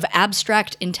degree of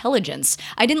abstract intelligence.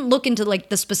 I didn't look into like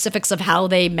the specifics of how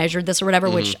they measured this or whatever,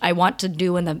 which I want to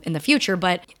do in the future,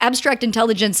 but abstract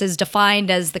intelligence is defined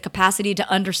as the capacity to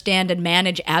understand and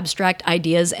manage abstract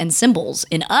ideas and symbols.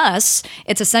 In us,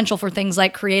 it's essential for things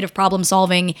like creative problem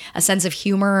solving, a sense of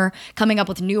humor, coming up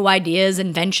with new ideas,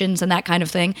 inventions, and that kind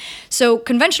of thing. So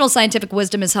conventional scientific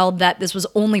wisdom has held that this was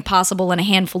only possible in a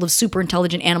handful of super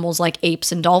intelligent animals like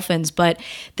apes and dolphins. But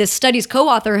this study's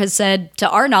co-author has said, to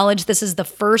our knowledge, this is the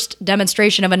first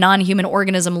demonstration of a non-human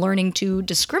organism learning to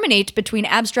discriminate between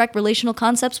abstract relational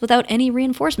concepts without any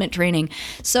reinforcement training.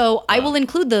 So I will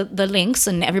include the links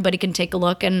and everybody can take a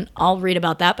look and I'll read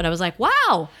about that. But I was like,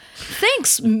 wow,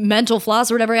 thanks, Mental Floss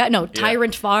or whatever. No,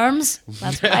 Tyrant Farms.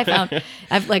 That's what I found.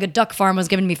 I've like a duck farm was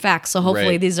giving me facts. So hopefully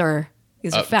Right. these are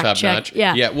fact Top check. notch.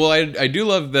 Yeah. Yeah. Well, I do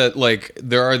love that, like,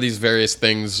 there are these various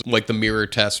things, like the mirror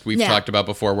test we've Yeah. talked about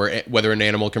before, where whether an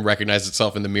animal can recognize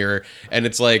itself in the mirror. And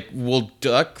it's like, will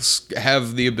ducks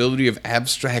have the ability of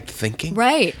abstract thinking?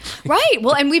 Right.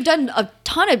 Well, and we've done a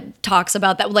ton of talks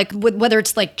about that, like whether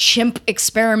it's like chimp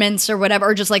experiments or whatever,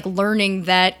 or just like learning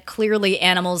that clearly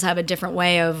animals have a different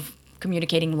way of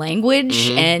communicating language,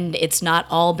 and it's not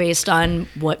all based on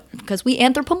because we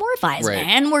anthropomorphize,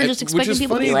 man. We're just expecting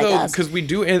people to be like us. Because we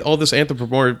do all this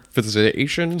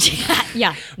anthropomorphization.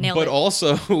 Yeah, nailed But it.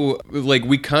 also, like,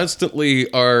 we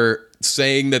constantly are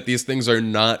saying that these things are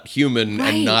not human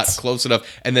and not Right. close enough.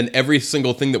 And then every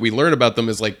single thing that we learn about them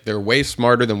is like, they're way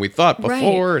smarter than we thought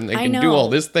before, Right. and they I can do know. all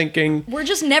this thinking. We're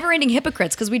just never-ending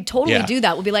hypocrites, because we totally Yeah. do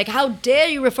that. We'll be like, how dare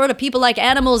you refer to people like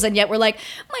animals, and yet we're like,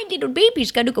 my little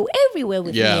baby's got to go everywhere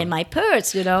with Yeah. me in my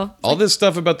purse, All this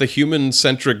stuff about the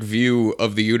human-centric view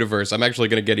of the universe, I'm actually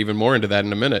going to get even more into that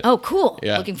in a minute. Oh, cool.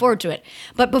 Yeah. Looking forward to it.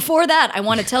 But before that, I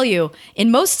want to tell you,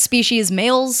 in most species,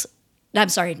 I'm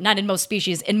sorry, not in most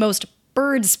species, in most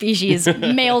bird species,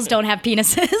 males don't have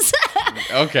penises.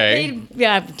 Okay.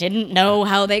 Didn't know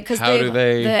how they, because How do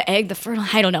they- the egg, the fertile,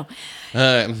 I don't know.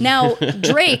 Now,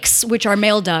 drakes, which are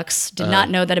male ducks, did not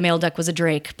know that a male duck was a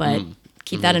drake, but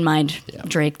keep that in mind,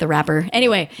 Drake the rapper.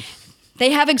 Anyway,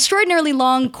 they have extraordinarily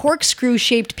long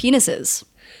corkscrew-shaped penises.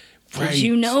 Right. Did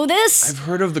you know this? I've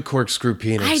heard of the corkscrew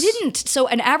penis. I didn't. So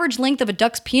an average length of a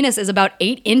duck's penis is about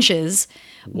 8 inches.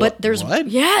 But there's What?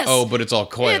 yes. Oh, but it's all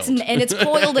coiled. It's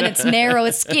coiled and it's narrow.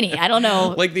 It's skinny. I don't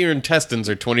know. Like your intestines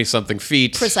are 20-something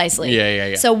feet. Precisely.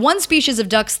 Yeah. So one species of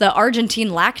ducks, the Argentine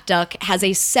lac duck, has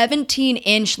a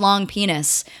 17-inch long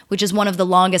penis, which is one of the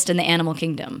longest in the animal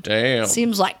kingdom. Damn.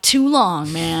 Seems like too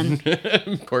long, man.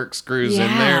 Corkscrews in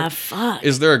Yeah, there. fuck.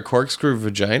 Is there a corkscrew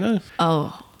vagina?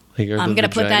 Oh. Like, are I'm the going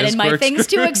to put that in vaginas my things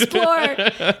to corkscrewed?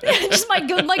 explore. Just my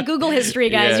Google history,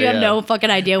 guys. Yeah, you have yeah. no fucking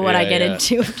idea what I Yeah, get yeah.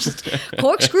 into. Just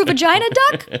corkscrew vagina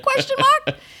duck? Question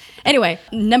mark? Anyway,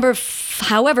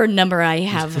 however number I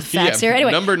have of facts Yeah, here.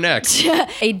 Anyway, number next.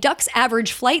 a duck's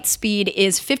average flight speed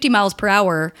is 50 miles per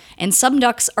hour, and some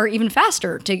ducks are even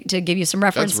faster. To give you some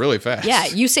reference, That's really fast. Yeah,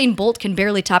 Usain Bolt can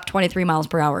barely top 23 miles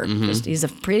per hour. Mm-hmm. He's a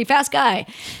pretty fast guy.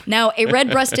 Now, a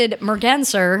red-breasted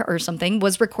merganser or something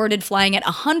was recorded flying at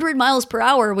 100 miles per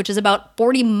hour, which is about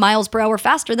 40 miles per hour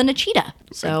faster than a cheetah.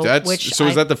 So,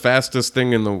 Is that the fastest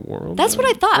thing in the world? That's what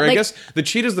I thought, Or I like- guess the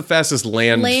cheetah's the fastest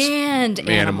land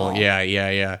animal.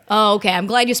 Yeah. Oh, okay. I'm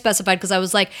glad you specified, because I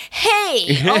was like,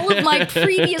 hey, all of my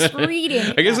previous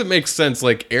reading. I guess it makes sense.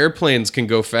 Like, airplanes can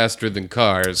go faster than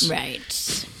cars.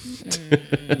 Right.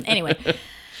 Anyway.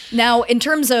 Now, in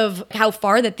terms of how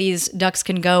far that these ducks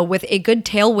can go, with a good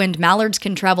tailwind, mallards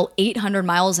can travel 800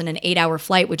 miles in an 8-hour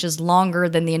flight, which is longer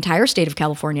than the entire state of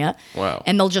California. Wow.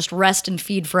 And they'll just rest and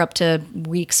feed for up to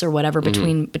weeks or whatever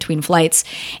between flights.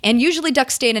 And usually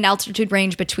ducks stay in an altitude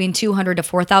range between 200 to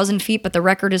 4,000 feet, but the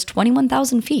record is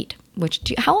 21,000 feet.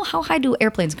 How high do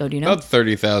airplanes go, do you know? About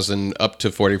 30,000 up to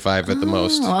 45 at the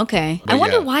most. Oh, okay. But I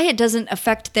wonder yeah. why it doesn't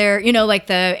affect their, like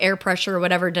the air pressure or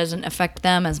whatever doesn't affect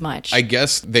them as much. I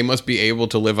guess they must be able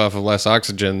to live off of less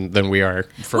oxygen than we are,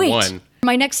 for Wait, one.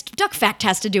 my next duck fact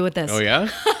has to do with this. Oh, yeah?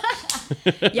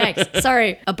 Yikes.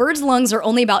 Sorry. A bird's lungs are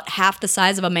only about half the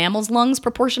size of a mammal's lungs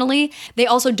proportionally. They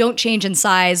also don't change in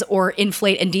size or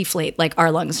inflate and deflate like our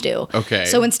lungs do. Okay.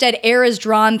 So instead, air is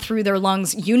drawn through their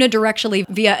lungs unidirectionally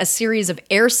via a series of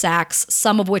air sacs,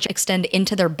 some of which extend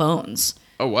into their bones.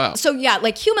 Oh, wow. So yeah,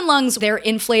 like human lungs, they're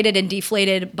inflated and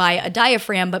deflated by a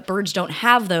diaphragm, but birds don't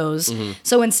have those.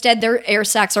 So instead, their air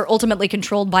sacs are ultimately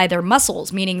controlled by their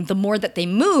muscles, meaning the more that they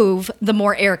move, the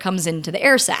more air comes into the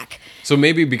air sac. So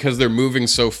maybe because they're moving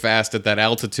so fast at that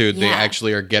altitude, they Yeah.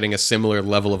 actually are getting a similar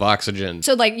level of oxygen.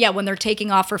 So like, yeah, when they're taking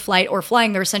off for flight or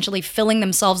flying, they're essentially filling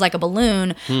themselves like a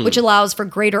balloon, which allows for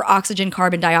greater oxygen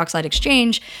carbon dioxide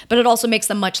exchange, but it also makes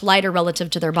them much lighter relative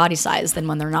to their body size than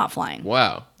when they're not flying.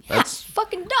 Wow. That's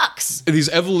Fucking ducks. these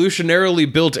evolutionarily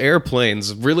built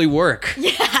airplanes really work.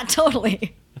 Yeah,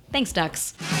 totally. Thanks,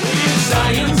 ducks.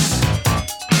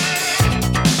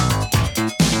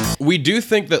 We do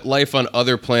think that life on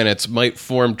other planets might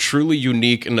form truly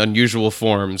unique and unusual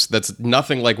forms that's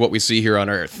nothing like what we see here on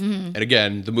Earth. And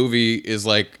again, the movie is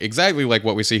like exactly like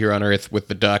what we see here on Earth with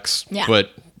the ducks. Yeah.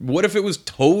 But what if it was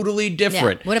totally Yeah.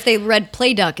 different? What if they read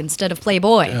Play Duck instead of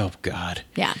Playboy? Oh, God.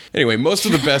 Yeah. Anyway, most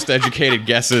of the best educated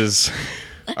guesses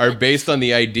are based on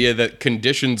the idea that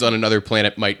conditions on another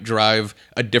planet might drive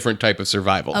a different type of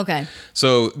survival. Okay.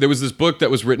 So there was this book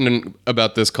that was written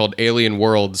about this called Alien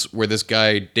Worlds, where this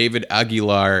guy, David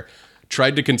Aguilar,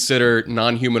 tried to consider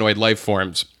non-humanoid life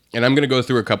forms. And I'm going to go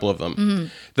through a couple of them.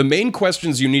 The main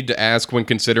questions you need to ask when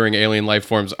considering alien life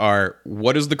forms are,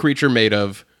 what is the creature made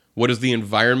of? What is the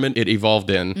environment it evolved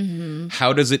in?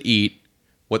 How does it eat?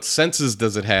 What senses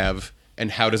does it have? And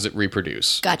how does it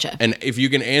reproduce? Gotcha. And if you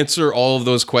can answer all of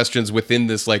those questions within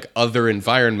this like other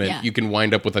environment, Yeah. you can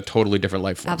wind up with a totally different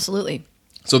life form. Absolutely.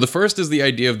 So the first is the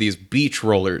idea of these beach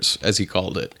rollers, as he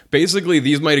called it. Basically,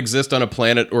 these might exist on a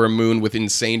planet or a moon with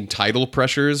insane tidal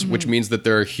pressures, which means that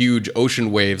there are huge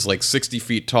ocean waves like 60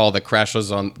 feet tall that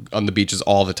crashes on the beaches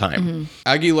all the time.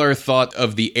 Aguilar thought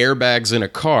of the airbags in a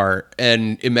car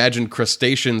and imagined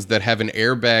crustaceans that have an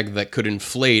airbag that could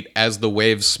inflate as the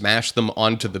waves smash them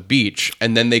onto the beach,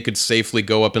 and then they could safely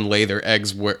go up and lay their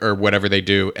eggs or whatever they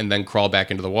do, and then crawl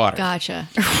back into the water. Gotcha.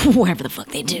 Whatever the fuck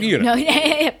they do. You know. No,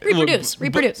 yeah. Reproduce.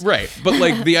 Right. But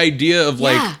like the idea of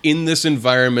like Yeah. in this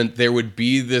environment, there would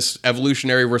be this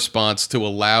evolutionary response to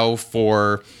allow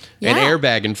for an Yeah.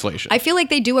 airbag inflation. I feel like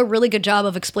they do a really good job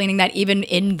of explaining that even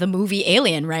in the movie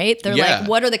Alien, right? They're Yeah. like,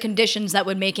 what are the conditions that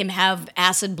would make him have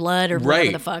acid blood or whatever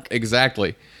Right. the fuck?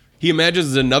 Exactly. He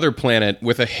imagines another planet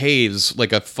with a haze,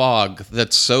 like a fog,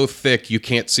 that's so thick you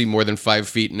can't see more than 5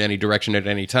 feet in any direction at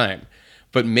any time.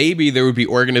 But maybe there would be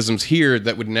organisms here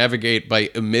that would navigate by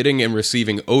emitting and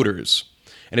receiving odors.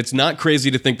 And it's not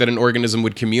crazy to think that an organism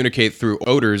would communicate through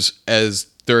odors, as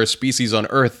there are species on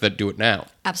Earth that do it now.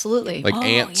 Absolutely. Like Oh,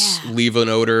 ants yeah. leave an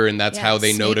odor, and that's Yeah, how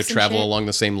they know to snakes and travel shit. along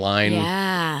the same line.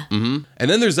 Yeah. And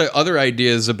then there's the other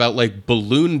ideas about like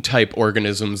balloon type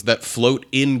organisms that float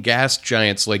in gas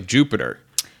giants like Jupiter.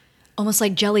 Almost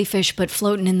like jellyfish, but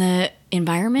floating in the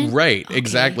environment? Right, Okay.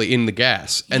 exactly, in the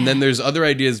gas. And then there's other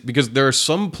ideas because there are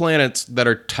some planets that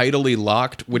are tidally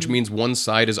locked, which means one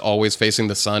side is always facing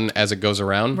the sun as it goes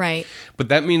around. Right. But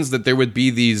that means that there would be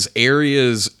these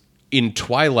areas in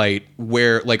twilight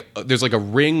where like there's like a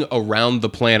ring around the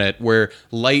planet where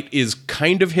light is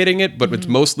kind of hitting it, but it's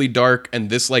mostly dark, and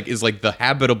this like is like the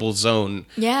habitable zone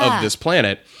Yeah. of this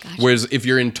planet. Whereas if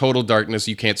you're in total darkness,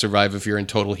 you can't survive. If you're in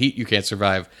total heat, you can't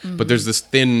survive. But there's this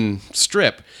thin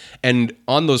strip. And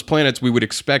on those planets, we would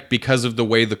expect, because of the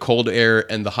way the cold air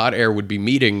and the hot air would be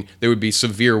meeting, there would be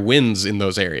severe winds in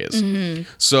those areas.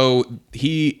 So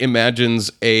he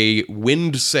imagines a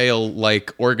wind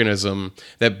sail-like organism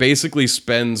that basically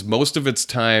spends most of its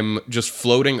time just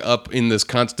floating up in this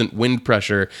constant wind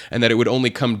pressure, and that it would only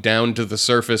come down to the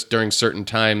surface during certain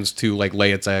times to like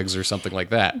lay its eggs or something like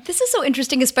that. This is so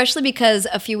interesting, especially because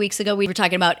a few weeks ago we were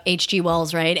talking about H.G.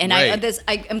 Wells, right? And I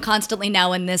Right. am constantly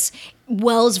now in this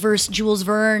Wells versus Jules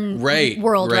Verne Right,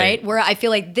 world, right. right? Where I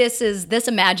feel like this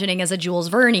imagining is a Jules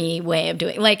Verne-y way of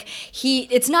doing. Like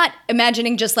it's not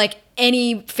imagining just like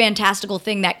any fantastical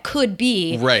thing that could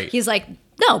be. Right. He's like,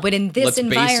 No, but in this Let's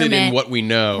environment, base it in what we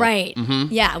know. right?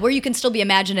 Yeah, where you can still be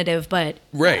imaginative, but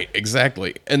Right,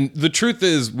 exactly. And the truth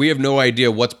is, we have no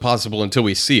idea what's possible until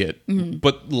we see it.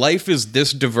 But life is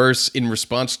this diverse in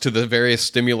response to the various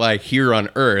stimuli here on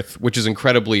Earth, which is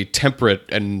incredibly temperate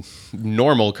and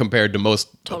normal compared to most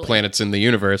planets in the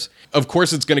universe. Of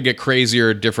course, it's going to get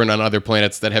crazier, different on other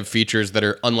planets that have features that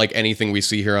are unlike anything we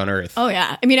see here on Earth. oh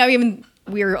yeah. I mean,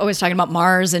 we were always talking about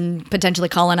Mars and potentially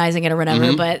colonizing it or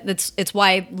whatever, but it's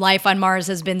why life on Mars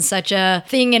has been such a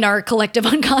thing in our collective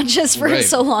unconscious for Right.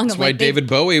 so long. That's why David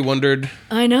Bowie wondered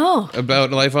I know.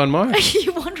 about life on Mars. He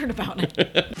wondered about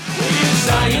it.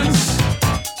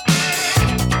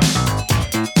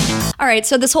 All right,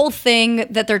 so this whole thing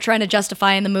that they're trying to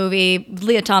justify in the movie,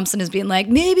 Leah Thompson is being like,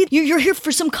 maybe you're here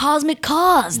for some cosmic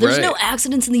cause. There's no Right.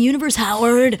 accidents in the universe,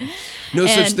 Howard. No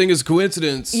such And- thing as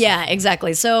coincidence. Yeah,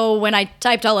 exactly. So when I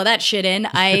typed all of that shit in,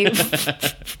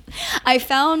 I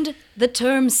found the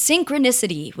term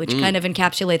synchronicity, which kind of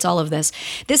encapsulates all of this.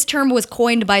 This term was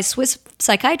coined by Swiss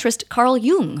psychiatrist Carl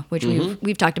Jung, which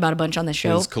we've talked about a bunch on this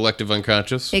show. It's collective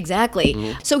unconscious.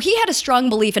 Exactly. So he had a strong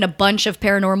belief in a bunch of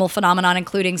paranormal phenomenon,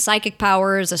 including psychic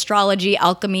powers, astrology,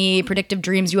 alchemy, predictive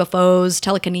dreams, UFOs,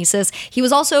 telekinesis. He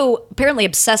was also apparently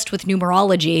obsessed with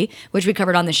numerology, which we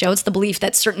covered on the show. It's the belief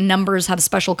that certain numbers have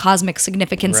special cosmic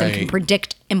significance and can Right.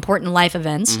 predict important life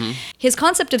events. His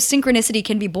concept of synchronicity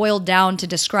can be boiled down to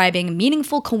describing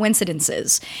meaningful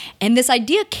coincidences. And this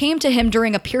idea came to him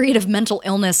during a period of mental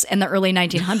illness in the early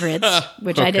 1900s,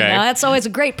 which I didn't Okay. know. That's always a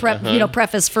great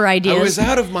preface for ideas. I was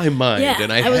out of my mind Yeah,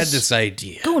 and I I had was- this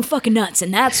idea. going fucking nuts,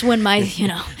 and that's when my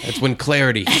That's when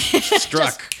clarity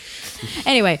struck.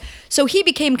 anyway, so he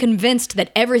became convinced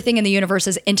that everything in the universe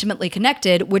is intimately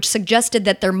connected, which suggested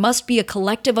that there must be a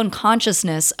collective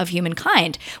unconsciousness of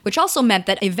humankind, which also meant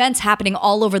that events happening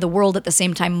all over the world at the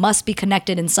same time must be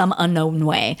connected in some unknown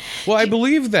way. Well, I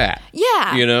believe that.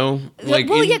 Yeah. You know? Yeah,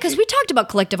 because we talked about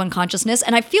collective unconsciousness,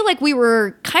 and I feel like we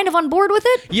were kind of on board with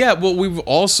it. Yeah, well, we've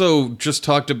also just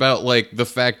talked about, like, the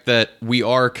fact that we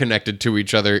are connected to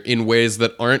each other in ways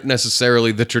that aren't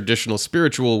necessarily the traditional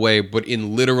spiritual way, but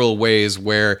in literal ways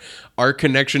where our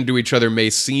connection to each other may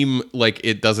seem like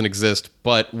it doesn't exist,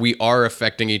 but we are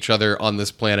affecting each other on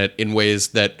this planet in ways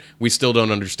that we still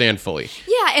don't understand fully.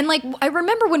 Yeah, and like I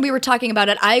remember when we were talking about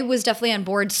it, I was definitely on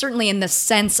board, certainly in the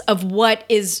sense of what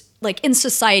is like in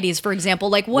societies, for example,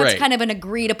 like what's Right. kind of an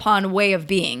agreed upon way of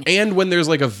being. And when there's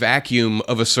like a vacuum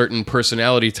of a certain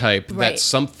personality type, Right. that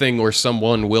something or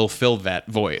someone will fill that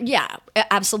void. Yeah,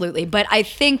 absolutely. But I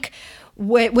think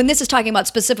when this is talking about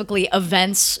specifically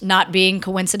events not being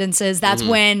coincidences, that's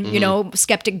when, you know,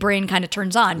 skeptic brain kind of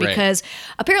turns on, Right. because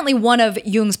apparently one of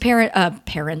Jung's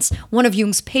one of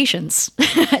Jung's patients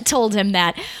told him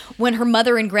that when her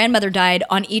mother and grandmother died,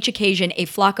 on each occasion, a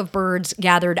flock of birds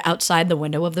gathered outside the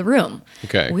window of the room.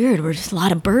 Okay. Weird. We're just a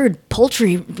lot of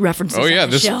poultry references. Oh, yeah, on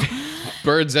the this show.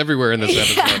 birds everywhere in this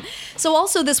episode. So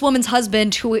also this woman's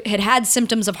husband, who had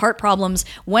symptoms of heart problems,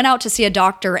 went out to see a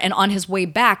doctor and on his way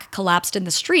back collapsed in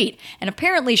the street. And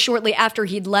apparently shortly after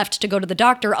he'd left to go to the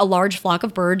doctor, a large flock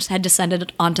of birds had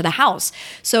descended onto the house.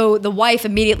 So the wife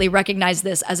immediately recognized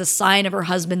this as a sign of her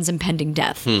husband's impending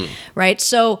death, right?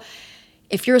 So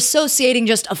if you're associating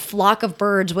just a flock of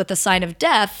birds with a sign of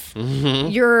death,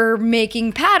 you're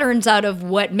making patterns out of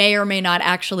what may or may not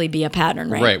actually be a pattern,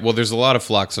 right? Right. Well, there's a lot of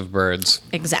flocks of birds.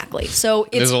 Exactly. So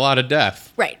it's There's a lot of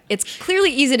death. right. It's clearly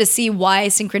easy to see why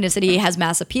synchronicity has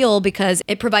mass appeal, because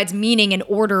it provides meaning and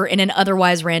order in an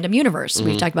otherwise random universe.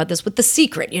 We've talked about this with The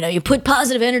Secret. You know, you put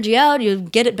positive energy out, you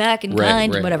get it back in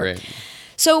kind, whatever. Right.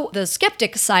 So the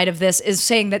skeptic side of this is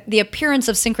saying that the appearance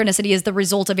of synchronicity is the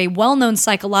result of a well-known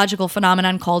psychological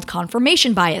phenomenon called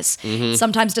confirmation bias,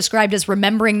 sometimes described as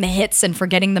remembering the hits and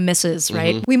forgetting the misses,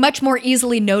 right? We much more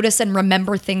easily notice and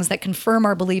remember things that confirm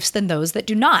our beliefs than those that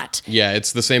do not. Yeah,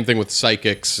 it's the same thing with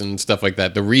psychics and stuff like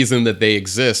that. The reason that they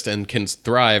exist and can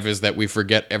thrive is that we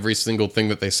forget every single thing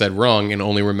that they said wrong and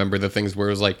only remember the things where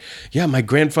it was like, yeah, my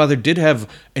grandfather did have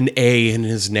an A in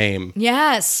his name.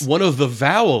 Yes. One of the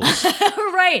vowels.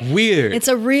 Right. Weird. It's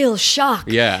a real shock.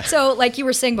 Yeah. So, like you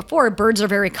were saying before, birds are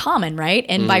very common, right?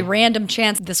 And by random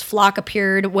chance, this flock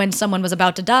appeared when someone was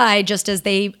about to die, just as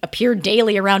they appear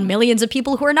daily around millions of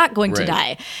people who are not going to Right.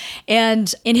 die.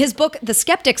 And in his book, The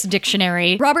Skeptic's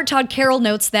Dictionary, Robert Todd Carroll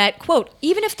notes that, quote,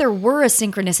 even if there were a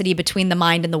synchronicity between the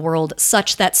mind and the world,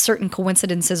 such that certain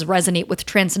coincidences resonate with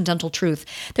transcendental truth,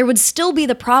 there would still be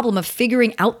the problem of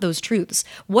figuring out those truths.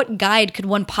 What guide could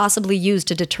one possibly use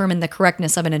to determine the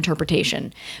correctness of an interpretation?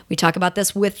 information. We talk about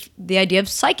this with the idea of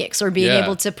psychics or being Yeah.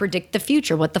 able to predict the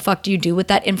future. What the fuck do you do with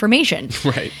that information?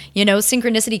 Right. You know,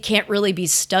 synchronicity can't really be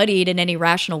studied in any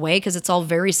rational way because it's all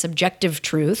very subjective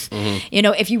truth. You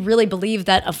know, if you really believe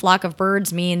that a flock of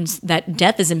birds means that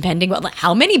death is impending, well,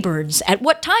 how many birds? At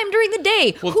what time during the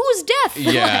day? Whose death?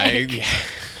 Yeah.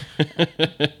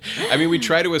 I mean, we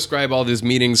try to ascribe all these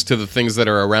meanings to the things that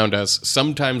are around us.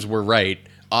 Sometimes we're right.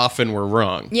 Often we're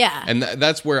wrong. Yeah. And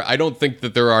that's where I don't think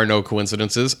that there are no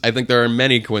coincidences. I think there are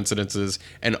many coincidences,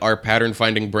 and our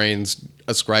pattern-finding brains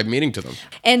ascribe meaning to them.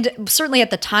 And certainly at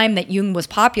the time that Jung was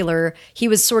popular, he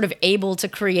was sort of able to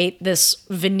create this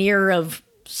veneer of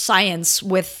science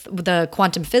with the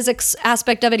quantum physics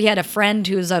aspect of it. He had a friend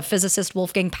who's a physicist,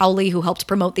 Wolfgang Pauli, who helped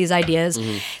promote these ideas.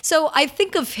 So I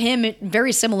think of him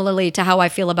very similarly to how I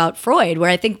feel about Freud, where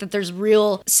I think that there's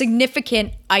real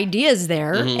significant ideas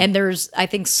there. And there's, I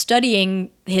think,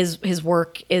 studying his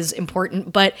work is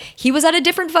important, but he was at a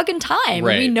different fucking time.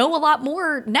 Right. We know a lot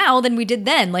more now than we did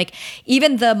then. Like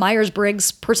even the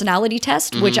Myers-Briggs personality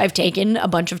test, which I've taken a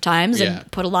bunch of times Yeah.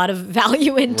 and put a lot of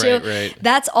value into, Right.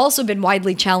 that's also been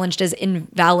widely challenged as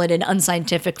invalid and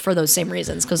unscientific for those same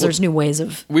reasons, because there's new ways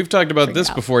of... We've talked about this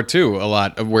out. before too, a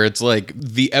lot, of where it's like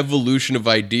the evolution of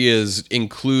ideas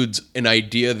includes an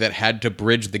idea that had to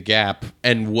bridge the gap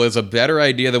and was a better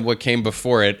idea than what came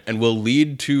before it and will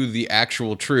lead to the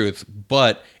actual truth,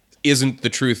 but isn't the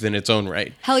truth in its own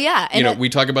right. Hell yeah. You know, we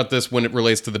talk about this when it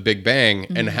relates to the Big Bang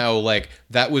and how like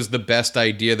that was the best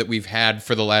idea that we've had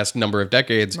for the last number of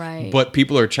decades. Right. But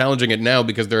people are challenging it now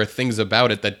because there are things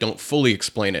about it that don't fully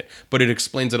explain it. But it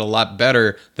explains it a lot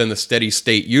better than the steady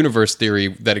state universe theory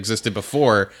that existed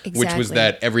before, which was Exactly.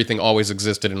 that everything always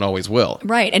existed and always will.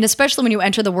 Right. And especially when you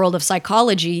enter the world of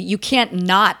psychology, you can't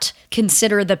not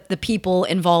consider the people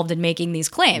involved in making these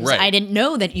claims. Right. I didn't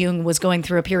know that Jung was going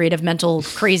through a period of mental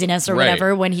craziness or Right.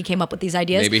 whatever when he came up with these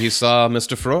ideas. Maybe he saw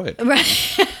Mr. Freud.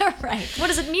 Right. Right. What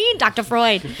does it mean, Dr.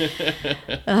 Freud?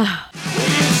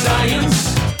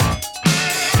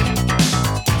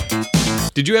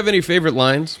 Did you have any favorite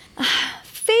lines?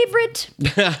 Favorite?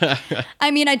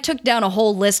 I mean, I took down a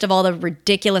whole list of all the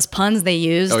ridiculous puns they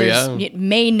used. Oh, There's yeah?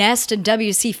 May Nest and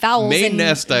W.C. Fowles. May and-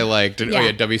 Nest I liked. Oh Yeah.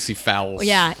 yeah, W.C. Fowles.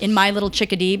 Yeah, in My Little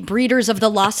Chickadee. Breeders of the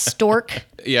Lost Stork.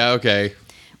 Yeah, okay.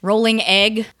 Rolling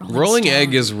Egg. Rolling Stone.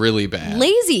 Egg is really bad.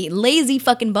 Lazy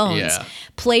fucking bones. Yeah.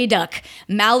 Play Duck.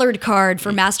 Mallard Card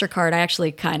for MasterCard. I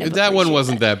actually kind of That one appreciate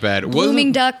wasn't that bad. Blooming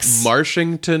Wasn't Ducks.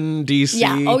 Marshington, D.C.?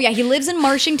 Yeah. Oh, yeah. He lives in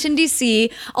Marshington, D.C.,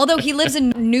 although he lives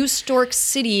in New Stork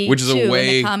City, Which is too, a in the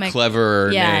way comic.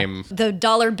 cleverer Yeah. name. The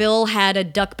dollar bill had a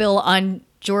duck bill on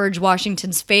George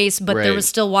Washington's face, but there Right. was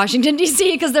still Washington,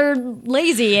 D.C. because they're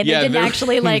lazy and they didn't there-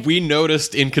 actually like... we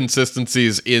noticed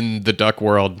inconsistencies in the duck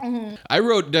world. Mm-hmm. I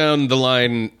wrote down the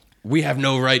line, "We have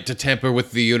no right to tamper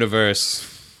with the universe."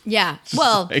 Yeah.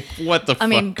 Well... Like, what the fuck? I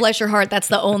mean, bless your heart, that's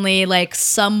the only like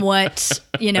somewhat,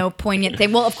 poignant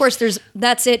thing. Well, of course,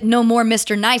 that's it. No more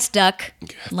Mr. Nice Duck.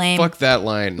 Lame. Fuck that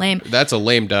line. Lame. That's a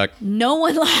lame duck. No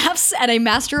one laughs at a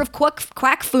master of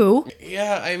quack foo.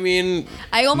 Yeah, I mean,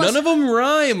 I almost- none of them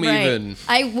rhyme Right. even.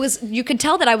 You could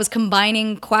tell that I was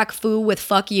combining quack foo with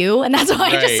fuck you, and that's why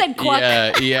I just said quack.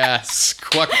 Yeah, yes.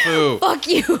 Quack foo. Fuck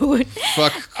you.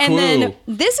 Fuck And then quoo.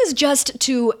 this is just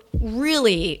to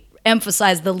really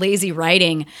emphasize the lazy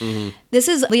writing. Mm-hmm. This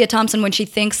is Leah Thompson when she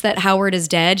thinks that Howard is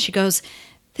dead. She goes,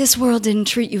 "This world didn't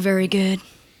treat you very good,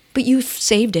 but you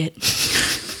saved it."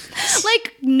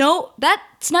 Like, no,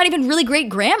 that's not even really great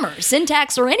grammar,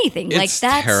 syntax, or anything. Like It's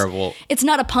that's terrible. It's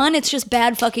not a pun. It's just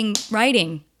bad fucking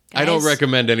writing. I don't guys.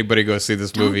 recommend anybody go see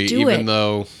this movie, do even it.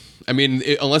 though, I mean,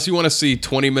 unless you want to see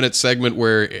 20-minute segment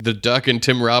where the Duck and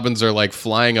Tim Robbins are like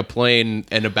flying a plane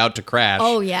and about to crash.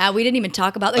 Oh yeah, we didn't even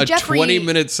talk about like a Jeffrey.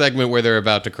 20-minute segment where they're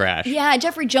about to crash. Yeah,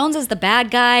 Jeffrey Jones is the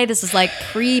bad guy. This is like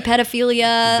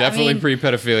pre-pedophilia. Definitely I mean,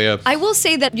 pre-pedophilia. I will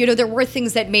say that, there were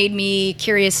things that made me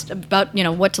curious about,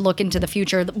 what to look into the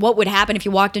future. What would happen if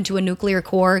you walked into a nuclear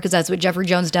core? Because that's what Jeffrey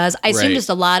Jones does. I assume Right. just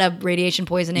a lot of radiation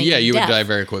poisoning. Yeah, and you would death. die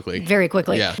very quickly. Very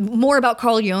quickly. Yeah. More about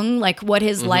Carl Jung, like what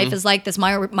his life is like, this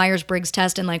Myers-Briggs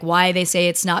test, and like why they say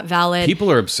it's not valid. People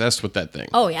are obsessed with that thing.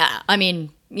 Oh, yeah. I mean,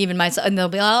 even myself, and they'll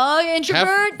be like, oh,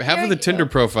 introvert. Half of the Tinder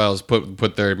profiles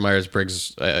put their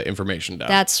Myers-Briggs information down.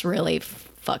 That's really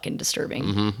fucking disturbing.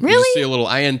 You Really? just see a little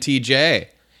INTJ.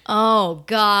 Oh,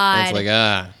 God. It's like,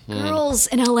 Girls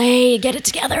in LA, get it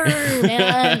together,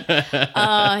 man.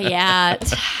 Yeah.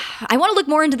 I want to look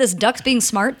more into this ducks being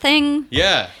smart thing.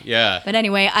 yeah. But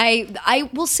anyway, I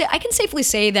will say, I can safely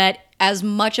say that as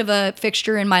much of a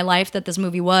fixture in my life that this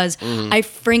movie was, I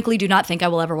frankly do not think I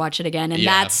will ever watch it again. And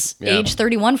that's age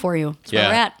 31 for you. That's where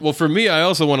we're at. Well, for me, I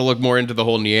also want to look more into the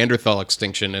whole Neanderthal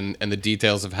extinction and the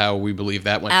details of how we believe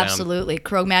that went down. Absolutely.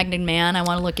 Cro-Magnon man, I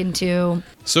want to look into.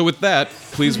 So with that,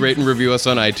 please rate and review us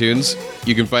on iTunes.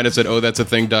 You can find us at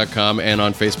ohthat'sathing.com and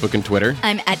on Facebook and Twitter.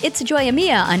 I'm at It's a Joya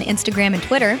Mia on Instagram and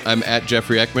Twitter. I'm at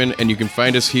Jeffrey Ekman, and you can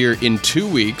find us here in 2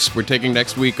 weeks. We're taking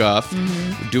next week off,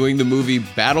 doing the movie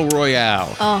Battle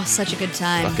Royale. Oh, such a good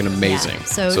time. Fucking amazing. Yeah.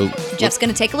 So Jeff's going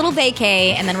to take a little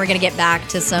vacay, and then we're going to get back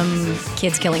to some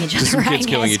kids killing each other. Some kids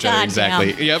killing each other,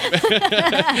 exactly. Yep.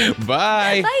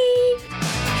 Bye. Bye.